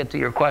then I'll get to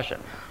your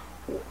question.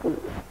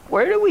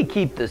 Where do we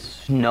keep the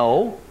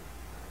snow?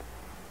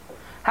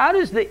 How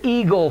does the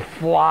eagle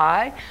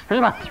fly? There's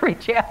about 3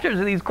 chapters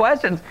of these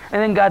questions.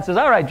 And then God says,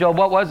 all right, Job,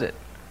 what was it?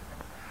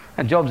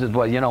 And Job says,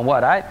 well, you know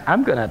what?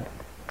 I'm going to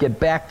get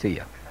back to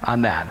you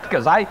on that.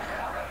 Because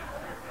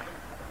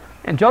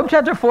in Job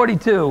chapter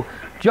 42,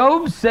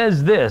 Job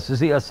says this as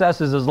he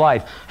assesses his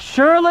life.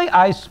 Surely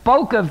I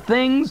spoke of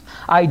things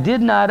I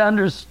did not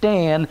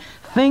understand,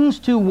 things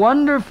too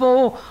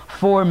wonderful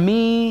for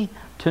me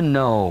to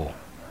know.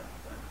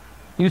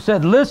 You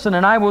said, listen,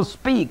 and I will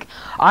speak.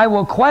 I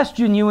will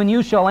question you, and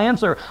you shall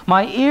answer.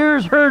 My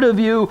ears heard of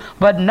you,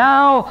 but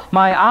now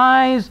my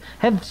eyes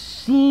have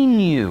seen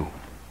you.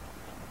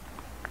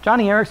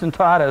 Johnny Erickson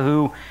Tada,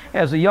 who,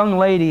 as a young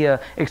lady,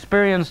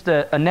 experienced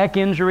a neck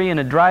injury in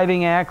a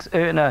diving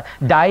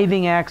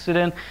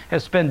accident,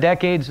 has spent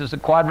decades as a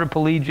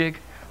quadriplegic.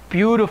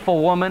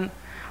 Beautiful woman.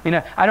 You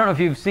know, I don't know if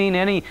you've seen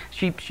any.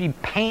 She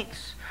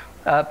paints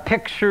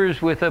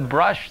pictures with a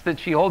brush that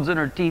she holds in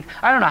her teeth.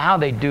 I don't know how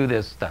they do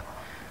this stuff.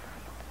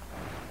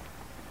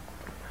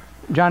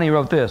 Johnny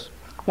wrote this.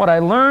 What I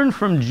learned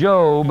from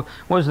Job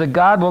was that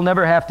God will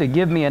never have to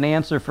give me an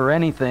answer for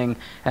anything,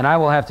 and I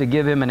will have to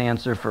give him an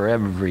answer for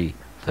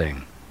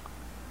everything.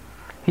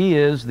 He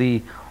is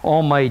the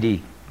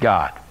Almighty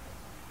God.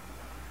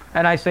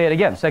 And I say it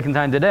again, second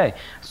time today.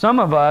 Some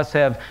of us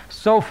have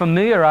so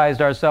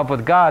familiarized ourselves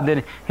with God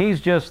that he's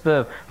just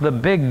the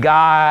big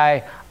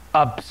guy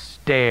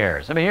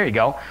upstairs. I mean, here you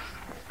go.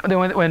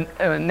 When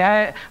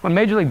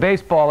Major League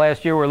Baseball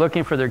last year were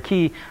looking for their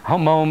key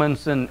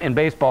moments in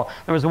baseball,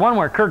 there was the one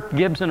where Kirk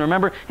Gibson,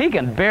 remember, he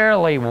can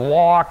barely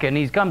walk, and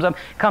he comes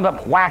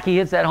up whack, he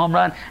hits that home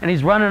run, and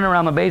he's running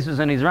around the bases,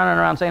 and he's running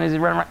around saying, he's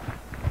running around.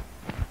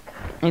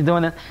 He's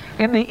doing that.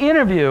 In the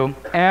interview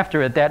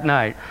after it that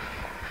night,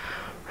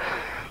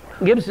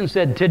 Gibson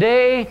said,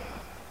 today,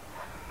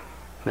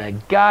 the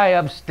guy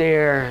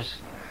upstairs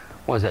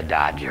was a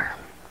Dodger.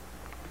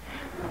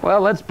 Well,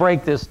 let's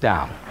break this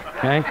down,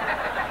 okay?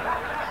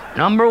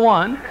 Number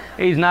one,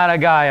 he's not a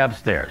guy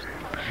upstairs.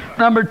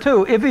 Number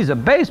two, if he's a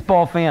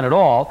baseball fan at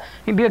all,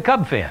 he'd be a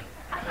Cub fan.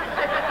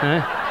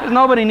 Because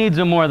nobody needs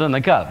him more than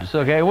the Cubs,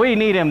 okay? We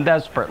need him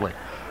desperately.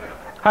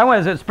 I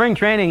was at spring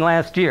training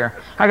last year.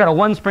 I got a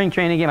 1 spring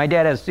training game. My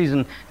dad has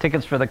season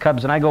tickets for the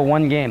Cubs, and I go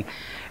 1 game.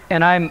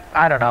 And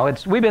I don't know,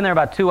 we've been there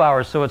about 2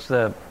 hours, so it's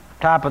the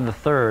top of the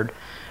 3rd.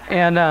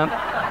 And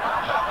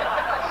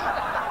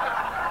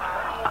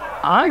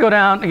I go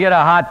down to get a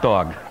hot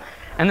dog.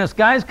 And this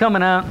guy's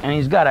coming out, and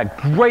he's got a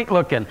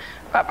great-looking,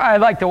 I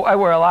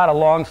wear a lot of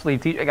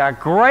long-sleeve t-shirts. I got a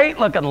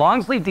great-looking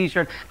long-sleeve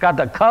t-shirt, got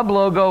the Cub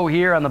logo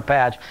here on the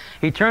patch.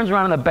 He turns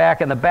around in the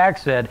back, and the back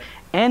said,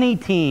 any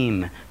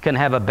team can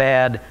have a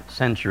bad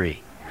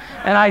century.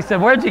 And I said,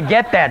 where'd you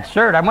get that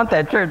shirt? I want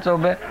that shirt so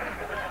bad.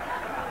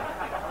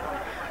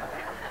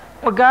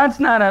 Well, God's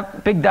not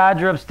a big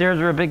Dodger upstairs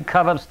or a big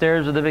Cub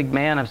upstairs or the big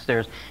man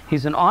upstairs.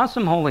 He's an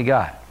awesome, holy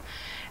God.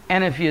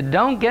 And if you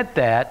don't get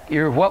that,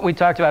 what we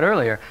talked about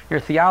earlier,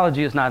 your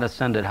theology is not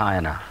ascended high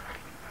enough.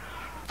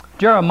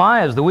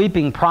 Jeremiah is the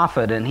weeping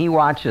prophet, and he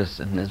watches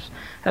and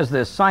has the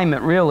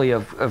assignment, really,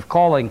 of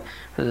calling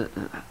the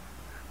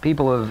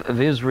people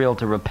of Israel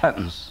to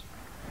repentance.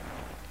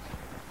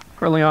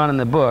 Early on in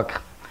the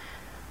book,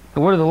 the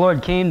word of the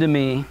Lord came to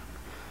me,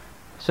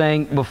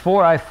 saying,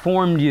 before I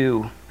formed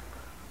you,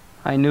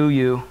 I knew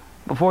you.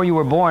 Before you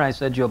were born, I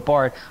set you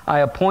apart. I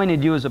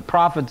appointed you as a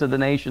prophet to the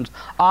nations.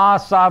 Ah,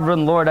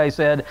 sovereign Lord, I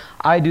said,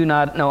 I do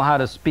not know how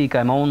to speak.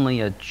 I'm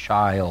only a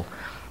child.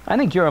 I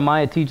think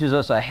Jeremiah teaches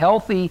us a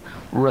healthy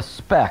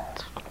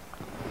respect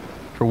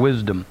for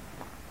wisdom.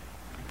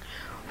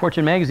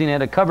 Fortune magazine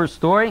had a cover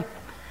story.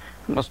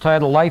 It was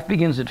titled, Life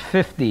Begins at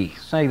 50,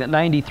 saying that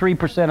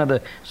 93% of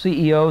the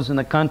CEOs in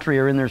the country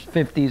are in their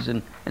 50s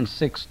and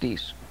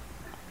 60s.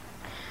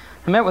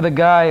 I met with a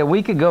guy a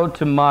week ago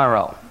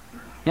tomorrow.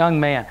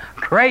 Young man,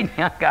 great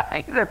young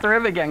guy. He's a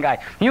terrific young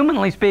guy.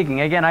 Humanly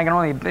speaking, again, I can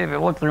only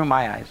look through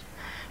my eyes.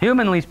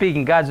 Humanly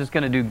speaking, God's just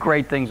going to do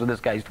great things with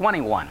this guy. He's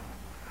 21.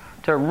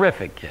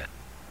 Terrific kid.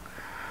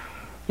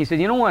 He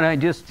said, you know what I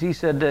just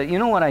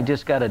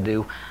got to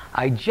do?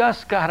 I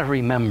just got to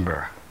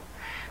remember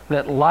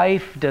that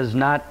life does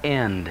not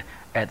end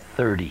at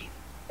 30.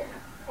 I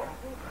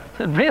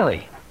said,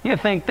 really? You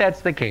think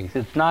that's the case?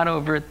 It's not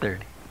over at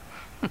 30.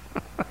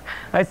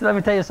 I said, let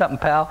me tell you something,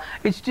 pal.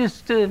 It's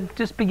just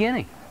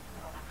beginning.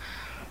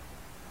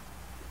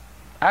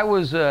 I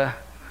was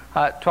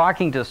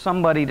talking to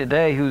somebody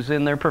today who's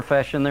in their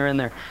profession. They're in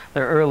their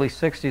early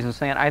 60s and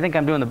saying,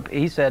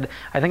 he said,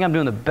 I think I'm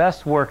doing the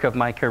best work of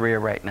my career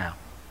right now.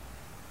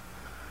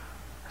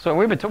 So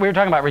we were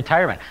talking about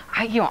retirement.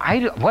 I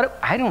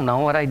don't know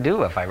what I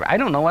do I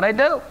don't know what I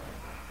do.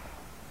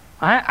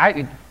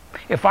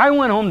 If I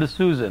went home to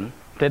Susan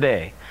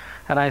today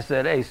and I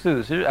said, hey,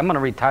 Susan, I'm going to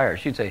retire,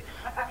 she'd say,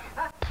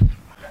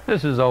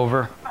 this is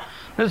over.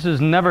 This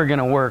is never going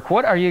to work.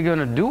 What are you going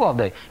to do all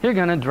day? You're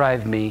going to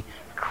drive me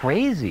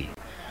crazy.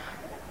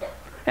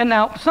 And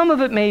now, some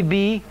of it may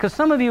be, because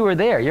some of you are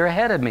there, you're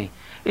ahead of me.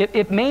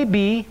 It may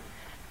be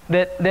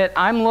that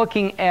I'm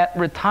looking at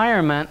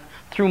retirement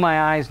through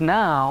my eyes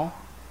now,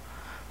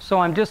 so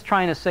I'm just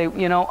trying to say,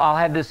 you know, I'll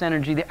have this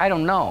energy. I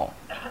don't know.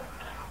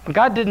 But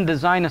God didn't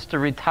design us to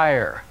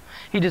retire.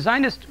 He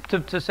designed us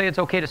to say it's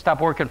okay to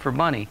stop working for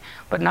money,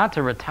 but not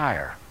to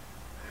retire.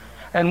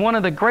 And one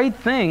of the great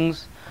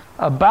things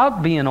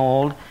about being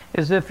old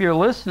is if you're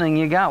listening,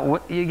 you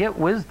get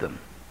wisdom.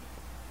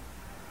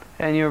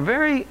 And you're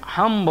very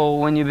humble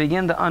when you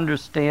begin to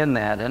understand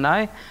that. And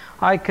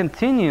I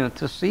continue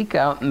to seek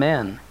out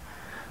men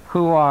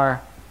who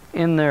are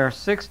in their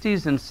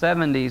 60s and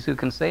 70s who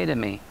can say to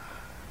me,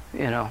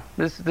 you know,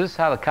 this is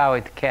how the cow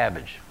ate the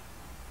cabbage.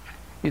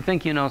 You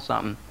think you know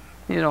something.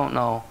 You don't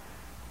know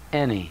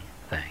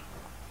anything.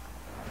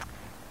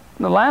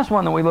 The last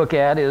one that we look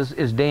at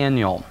is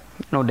Daniel.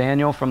 You know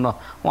Daniel from the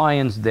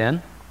lion's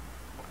den.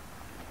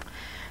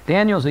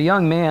 Daniel's a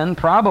young man,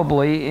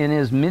 probably in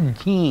his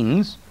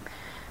mid-teens,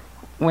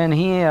 when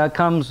he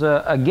comes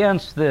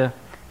against the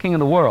king of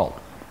the world,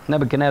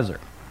 Nebuchadnezzar.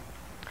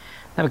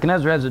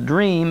 Nebuchadnezzar has a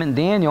dream, and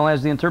Daniel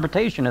has the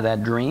interpretation of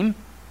that dream.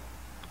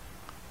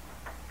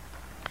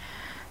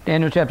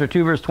 Daniel chapter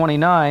 2, verse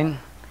 29,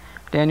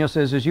 Daniel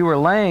says, as you were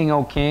laying,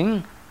 O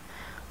king,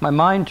 my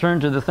mind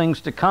turned to the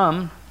things to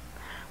come.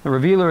 The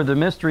revealer of the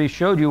mystery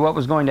showed you what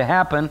was going to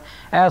happen.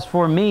 As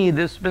for me,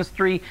 this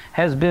mystery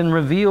has been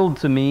revealed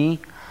to me,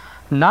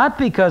 not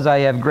because I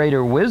have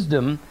greater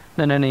wisdom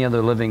than any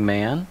other living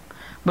man,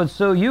 but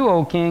so you,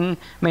 O king,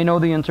 may know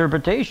the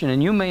interpretation,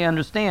 and you may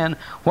understand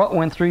what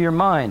went through your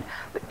mind.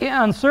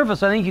 Yeah, on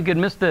surface, I think you could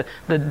miss the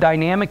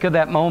dynamic of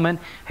that moment.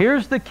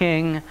 Here's the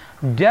king,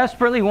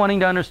 desperately wanting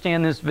to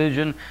understand this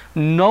vision.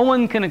 No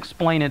one can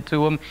explain it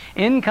to him.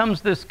 In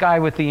comes this guy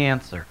with the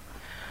answer.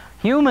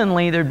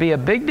 Humanly, there'd be a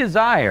big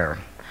desire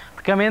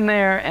to come in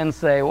there and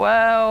say,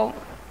 well.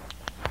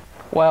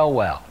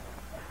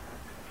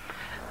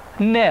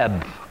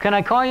 Neb. Can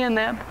I call you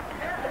Neb?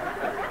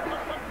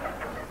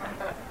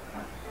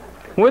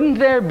 Wouldn't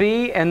there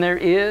be, and there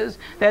is,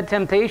 that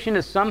temptation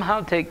to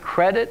somehow take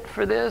credit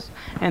for this?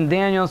 And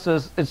Daniel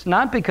says, it's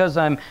not because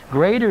I'm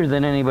greater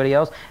than anybody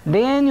else.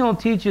 Daniel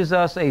teaches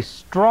us a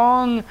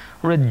strong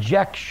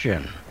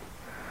rejection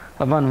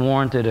of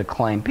unwarranted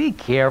acclaim. Be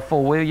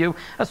careful, will you?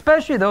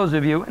 Especially those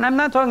of you, and I'm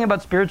not talking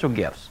about spiritual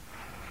gifts.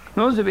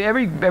 Those of you,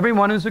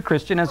 everyone who's a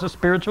Christian has a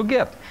spiritual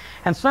gift.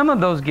 And some of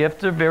those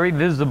gifts are very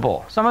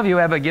visible. Some of you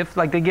have a gift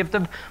like the gift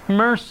of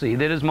mercy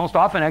that is most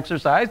often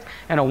exercised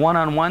in a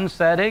one-on-one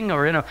setting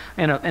or in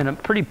a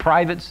pretty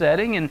private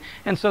setting.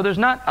 And so there's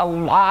not a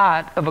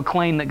lot of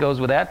acclaim that goes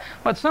with that.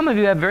 But some of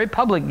you have very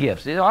public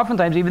gifts.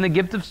 Oftentimes even the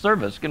gift of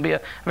service can be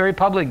a very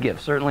public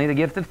gift. Certainly the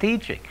gift of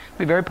teaching can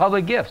be very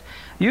public gifts.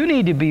 You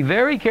need to be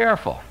very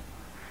careful.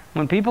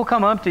 When people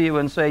come up to you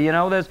and say, you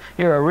know,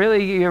 you're a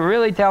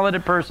really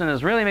talented person,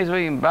 this really makes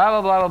me blah,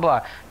 blah, blah, blah,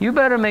 blah, you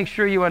better make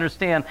sure you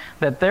understand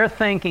that they're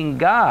thanking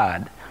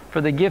God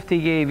for the gift He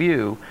gave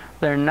you.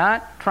 They're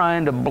not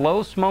trying to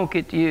blow smoke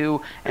at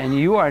you, and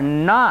you are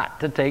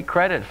not to take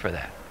credit for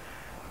that.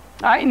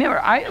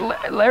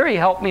 Larry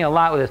helped me a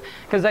lot with this,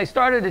 because I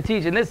started to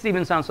teach, and this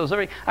even sounds so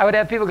silly. I would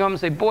have people come and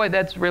say, boy,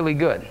 that's really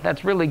good.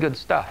 That's really good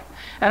stuff.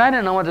 And I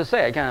didn't know what to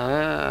say. I kind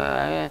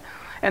of,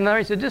 and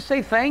Larry said, just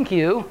say thank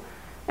you.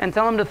 And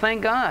tell them to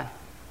thank God.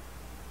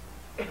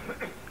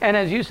 And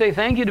as you say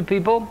thank you to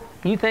people,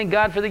 you thank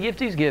God for the gift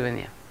He's given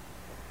you.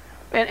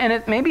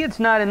 And maybe it's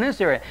not in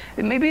this area.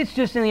 Maybe it's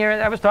just in the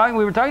area.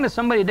 We were talking to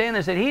somebody today, and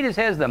they said, he just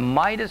has the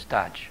Midas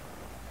touch.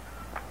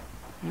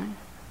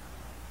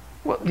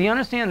 Well, do you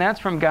understand that's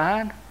from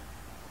God?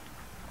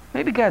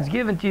 Maybe God's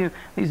given to you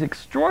these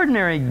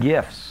extraordinary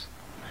gifts.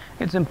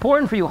 It's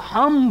important for you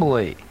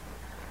humbly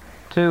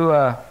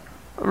to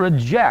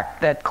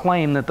reject that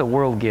claim that the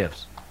world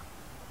gives.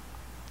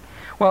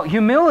 Well,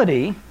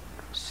 humility,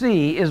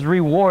 C, is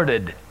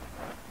rewarded.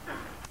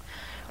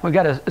 We've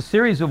got a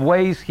series of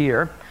ways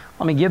here.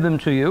 Let me give them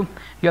to you.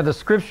 You have the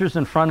scriptures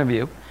in front of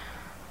you.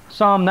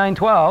 Psalm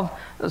 9:12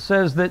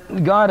 says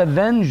that God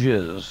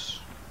avenges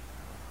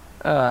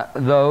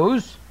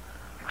those,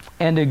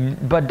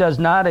 but does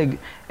not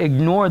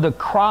ignore the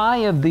cry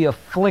of the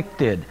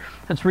afflicted.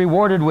 It's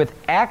rewarded with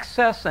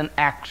access and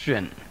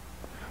action.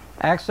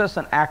 Access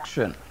and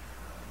action.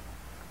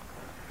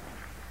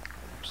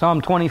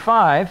 Psalm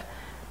 25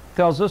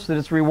 tells us that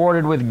it's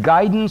rewarded with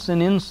guidance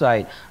and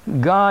insight.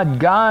 God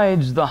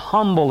guides the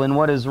humble in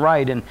what is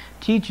right and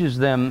teaches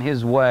them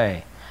His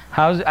way.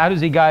 How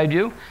does He guide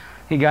you?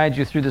 He guides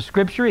you through the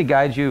Scripture. He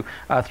guides you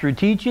through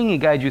teaching. He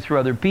guides you through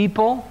other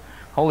people.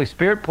 Holy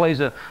Spirit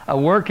plays a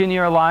work in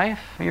your life.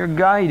 You're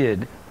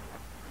guided.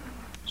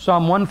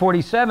 Psalm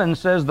 147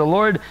 says the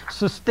Lord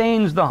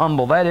sustains the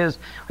humble. That is,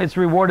 it's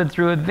rewarded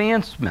through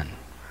advancement,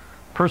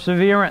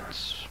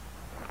 perseverance,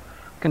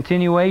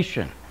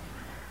 continuation.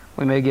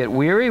 We may get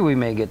weary, we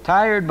may get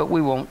tired, but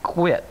we won't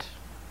quit.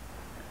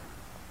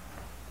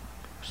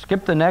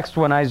 Skip the next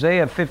one,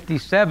 Isaiah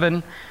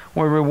 57.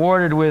 We're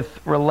rewarded with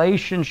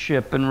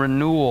relationship and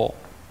renewal.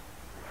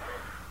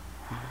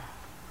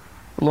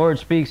 The Lord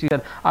speaks, he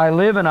said, I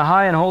live in a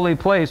high and holy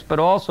place, but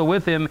also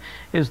with him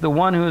is the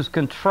one who is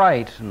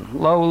contrite and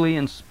lowly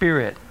in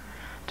spirit,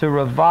 to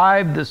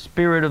revive the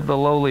spirit of the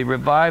lowly,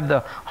 revive the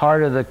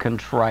heart of the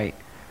contrite.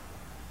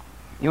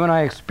 You and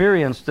I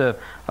experienced a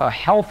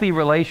healthy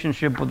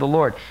relationship with the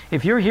Lord.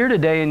 If you're here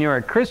today and you're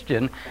a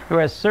Christian, you're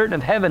as certain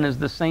of heaven as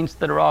the saints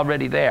that are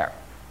already there.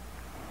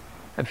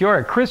 If you're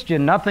a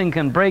Christian, nothing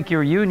can break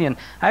your union.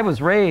 I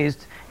was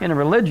raised in a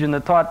religion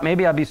that thought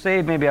maybe I'll be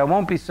saved, maybe I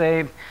won't be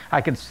saved.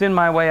 I could sin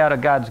my way out of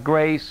God's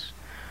grace.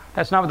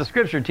 That's not what the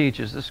Scripture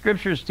teaches. The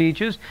Scriptures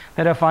teaches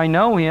that if I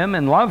know him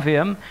and love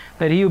him,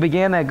 that he who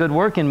began that good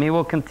work in me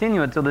will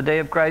continue until the day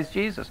of Christ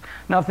Jesus.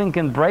 Nothing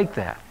can break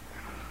that.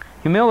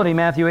 Humility,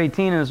 Matthew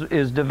 18, is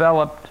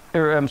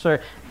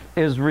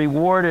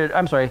rewarded,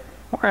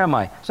 where am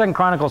I? 2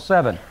 Chronicles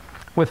 7,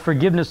 with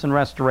forgiveness and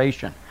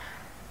restoration.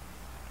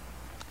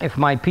 If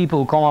my people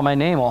who call on my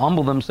name will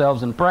humble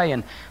themselves and pray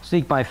and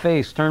seek my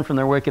face, turn from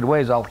their wicked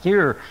ways, I'll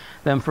hear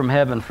them from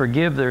heaven,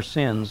 forgive their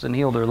sins, and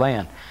heal their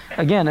land.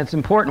 Again, it's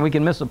important. We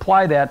can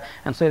misapply that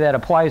and say that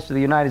applies to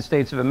the United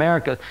States of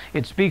America.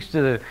 It speaks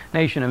to the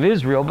nation of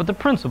Israel, but the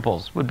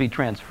principles would be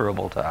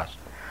transferable to us.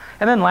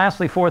 And then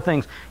lastly, four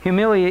things.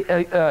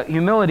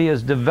 Humility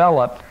is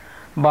developed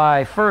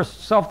by,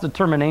 first,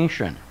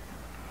 self-determination.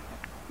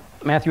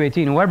 Matthew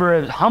 18,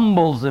 whoever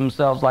humbles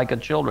themselves like a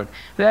children.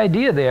 The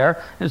idea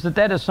there is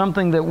that is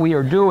something that we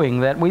are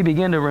doing, that we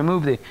begin to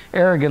remove the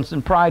arrogance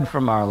and pride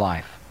from our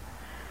life.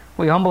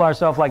 We humble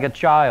ourselves like a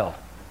child,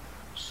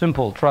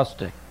 simple,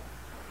 trusting.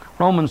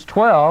 Romans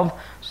 12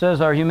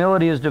 says our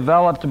humility is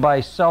developed by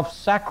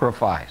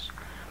self-sacrifice.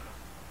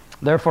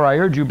 Therefore, I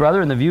urge you, brother,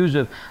 in the views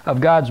of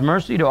God's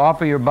mercy, to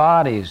offer your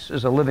bodies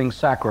as a living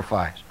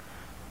sacrifice.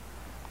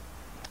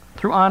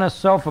 Through honest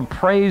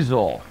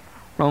self-appraisal,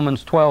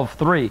 Romans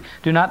 12:3.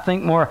 Do not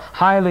think more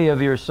highly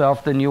of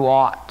yourself than you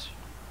ought.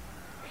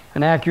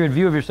 An accurate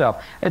view of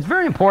yourself. It's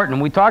very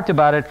important. We talked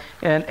about it,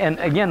 and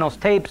again, those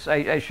tapes,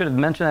 I should have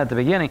mentioned that at the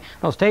beginning,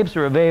 those tapes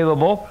are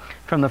available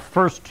from the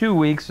first 2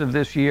 weeks of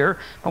this year.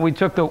 But we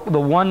took the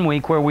 1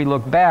 week where we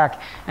looked back,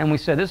 and we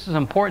said, this is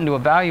important to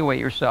evaluate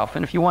yourself.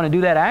 And if you want to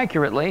do that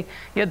accurately,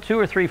 get 2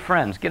 or 3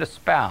 friends, get a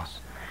spouse.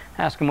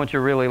 Ask them what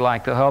you're really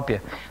like. They'll help you.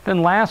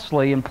 Then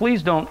lastly, and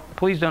please don't,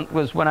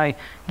 because when I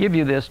give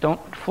you this, don't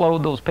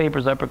fold those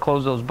papers up or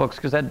close those books,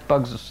 because that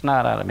bugs the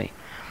snot out of me.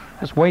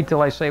 Just wait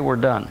till I say we're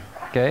done,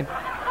 okay?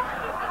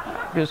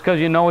 Just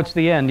because you know it's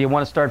the end, you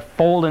want to start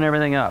folding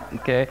everything up,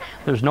 okay?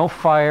 There's no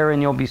fire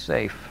and you'll be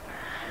safe.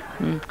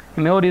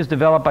 Humility is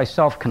developed by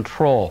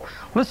self-control.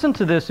 Listen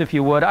to this if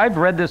you would. I've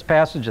read this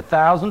passage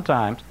 1,000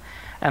 times,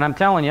 and I'm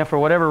telling you, for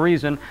whatever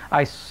reason,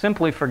 I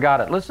simply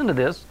forgot it. Listen to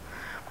this.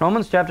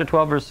 Romans chapter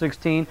 12, verse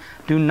 16,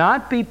 do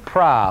not be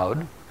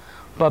proud,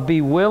 but be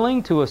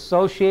willing to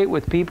associate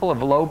with people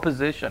of low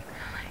position.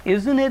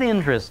 Isn't it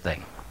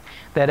interesting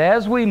that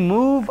as we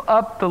move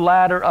up the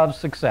ladder of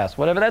success,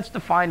 whatever that's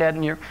defined at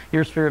in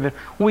your sphere of it,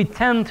 we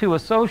tend to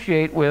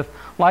associate with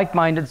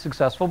like-minded,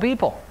 successful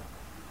people.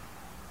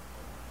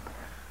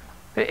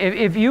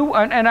 If you,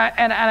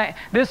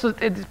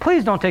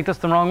 please don't take this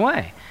the wrong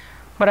way.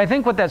 But I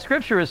think what that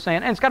scripture is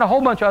saying, and it's got a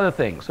whole bunch of other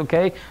things,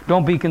 okay?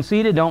 Don't be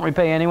conceited, don't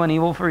repay anyone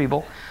evil for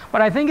evil.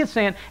 But I think it's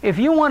saying, if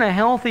you want a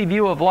healthy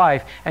view of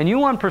life, and you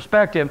want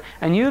perspective,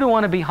 and you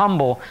want to be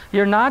humble,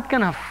 you're not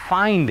going to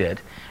find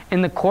it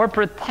in the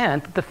corporate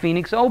tent at the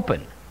Phoenix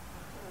Open.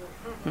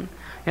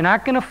 You're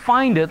not going to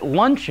find it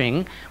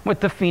lunching with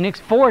the Phoenix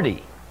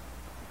 40.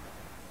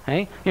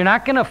 Okay? You're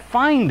not going to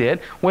find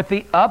it with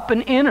the up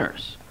and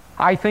inners.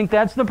 I think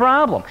that's the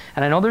problem.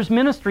 And I know there's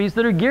ministries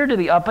that are geared to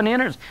the up and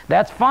inners.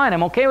 That's fine.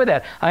 I'm okay with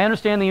that. I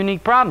understand the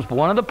unique problems. But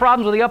one of the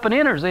problems with the up and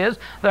inners is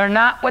they're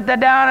not with the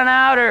down and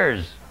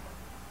outers.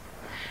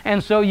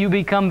 And so you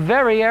become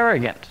very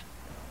arrogant.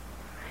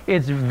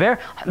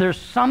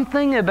 There's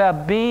something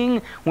about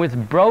being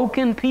with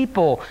broken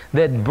people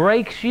that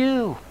breaks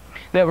you,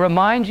 that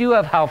reminds you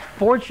of how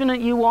fortunate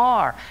you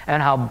are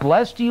and how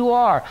blessed you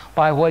are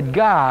by what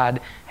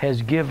God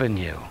has given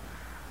you.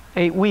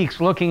 8 weeks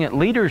looking at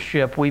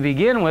leadership, we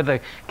begin with a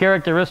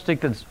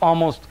characteristic that's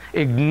almost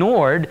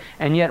ignored,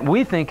 and yet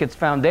we think it's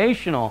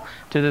foundational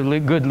to the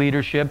good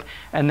leadership,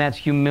 and that's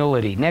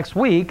humility. Next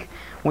week,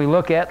 we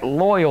look at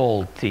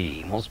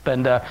loyalty. We'll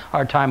spend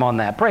our time on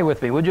that. Pray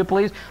with me, would you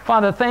please?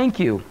 Father, thank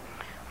you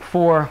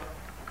for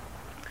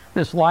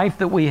this life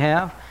that we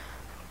have.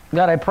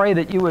 God, I pray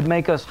that you would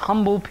make us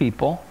humble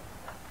people,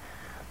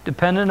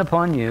 dependent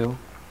upon you,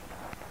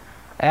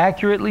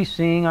 accurately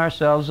seeing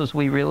ourselves as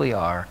we really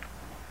are,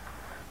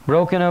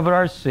 broken over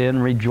our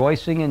sin,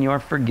 rejoicing in your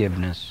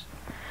forgiveness,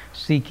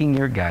 seeking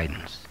your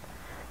guidance.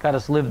 God, let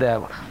us live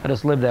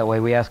that way.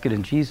 We ask it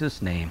in Jesus'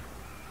 name.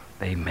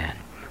 Amen.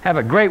 Have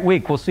a great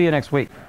week. We'll see you next week.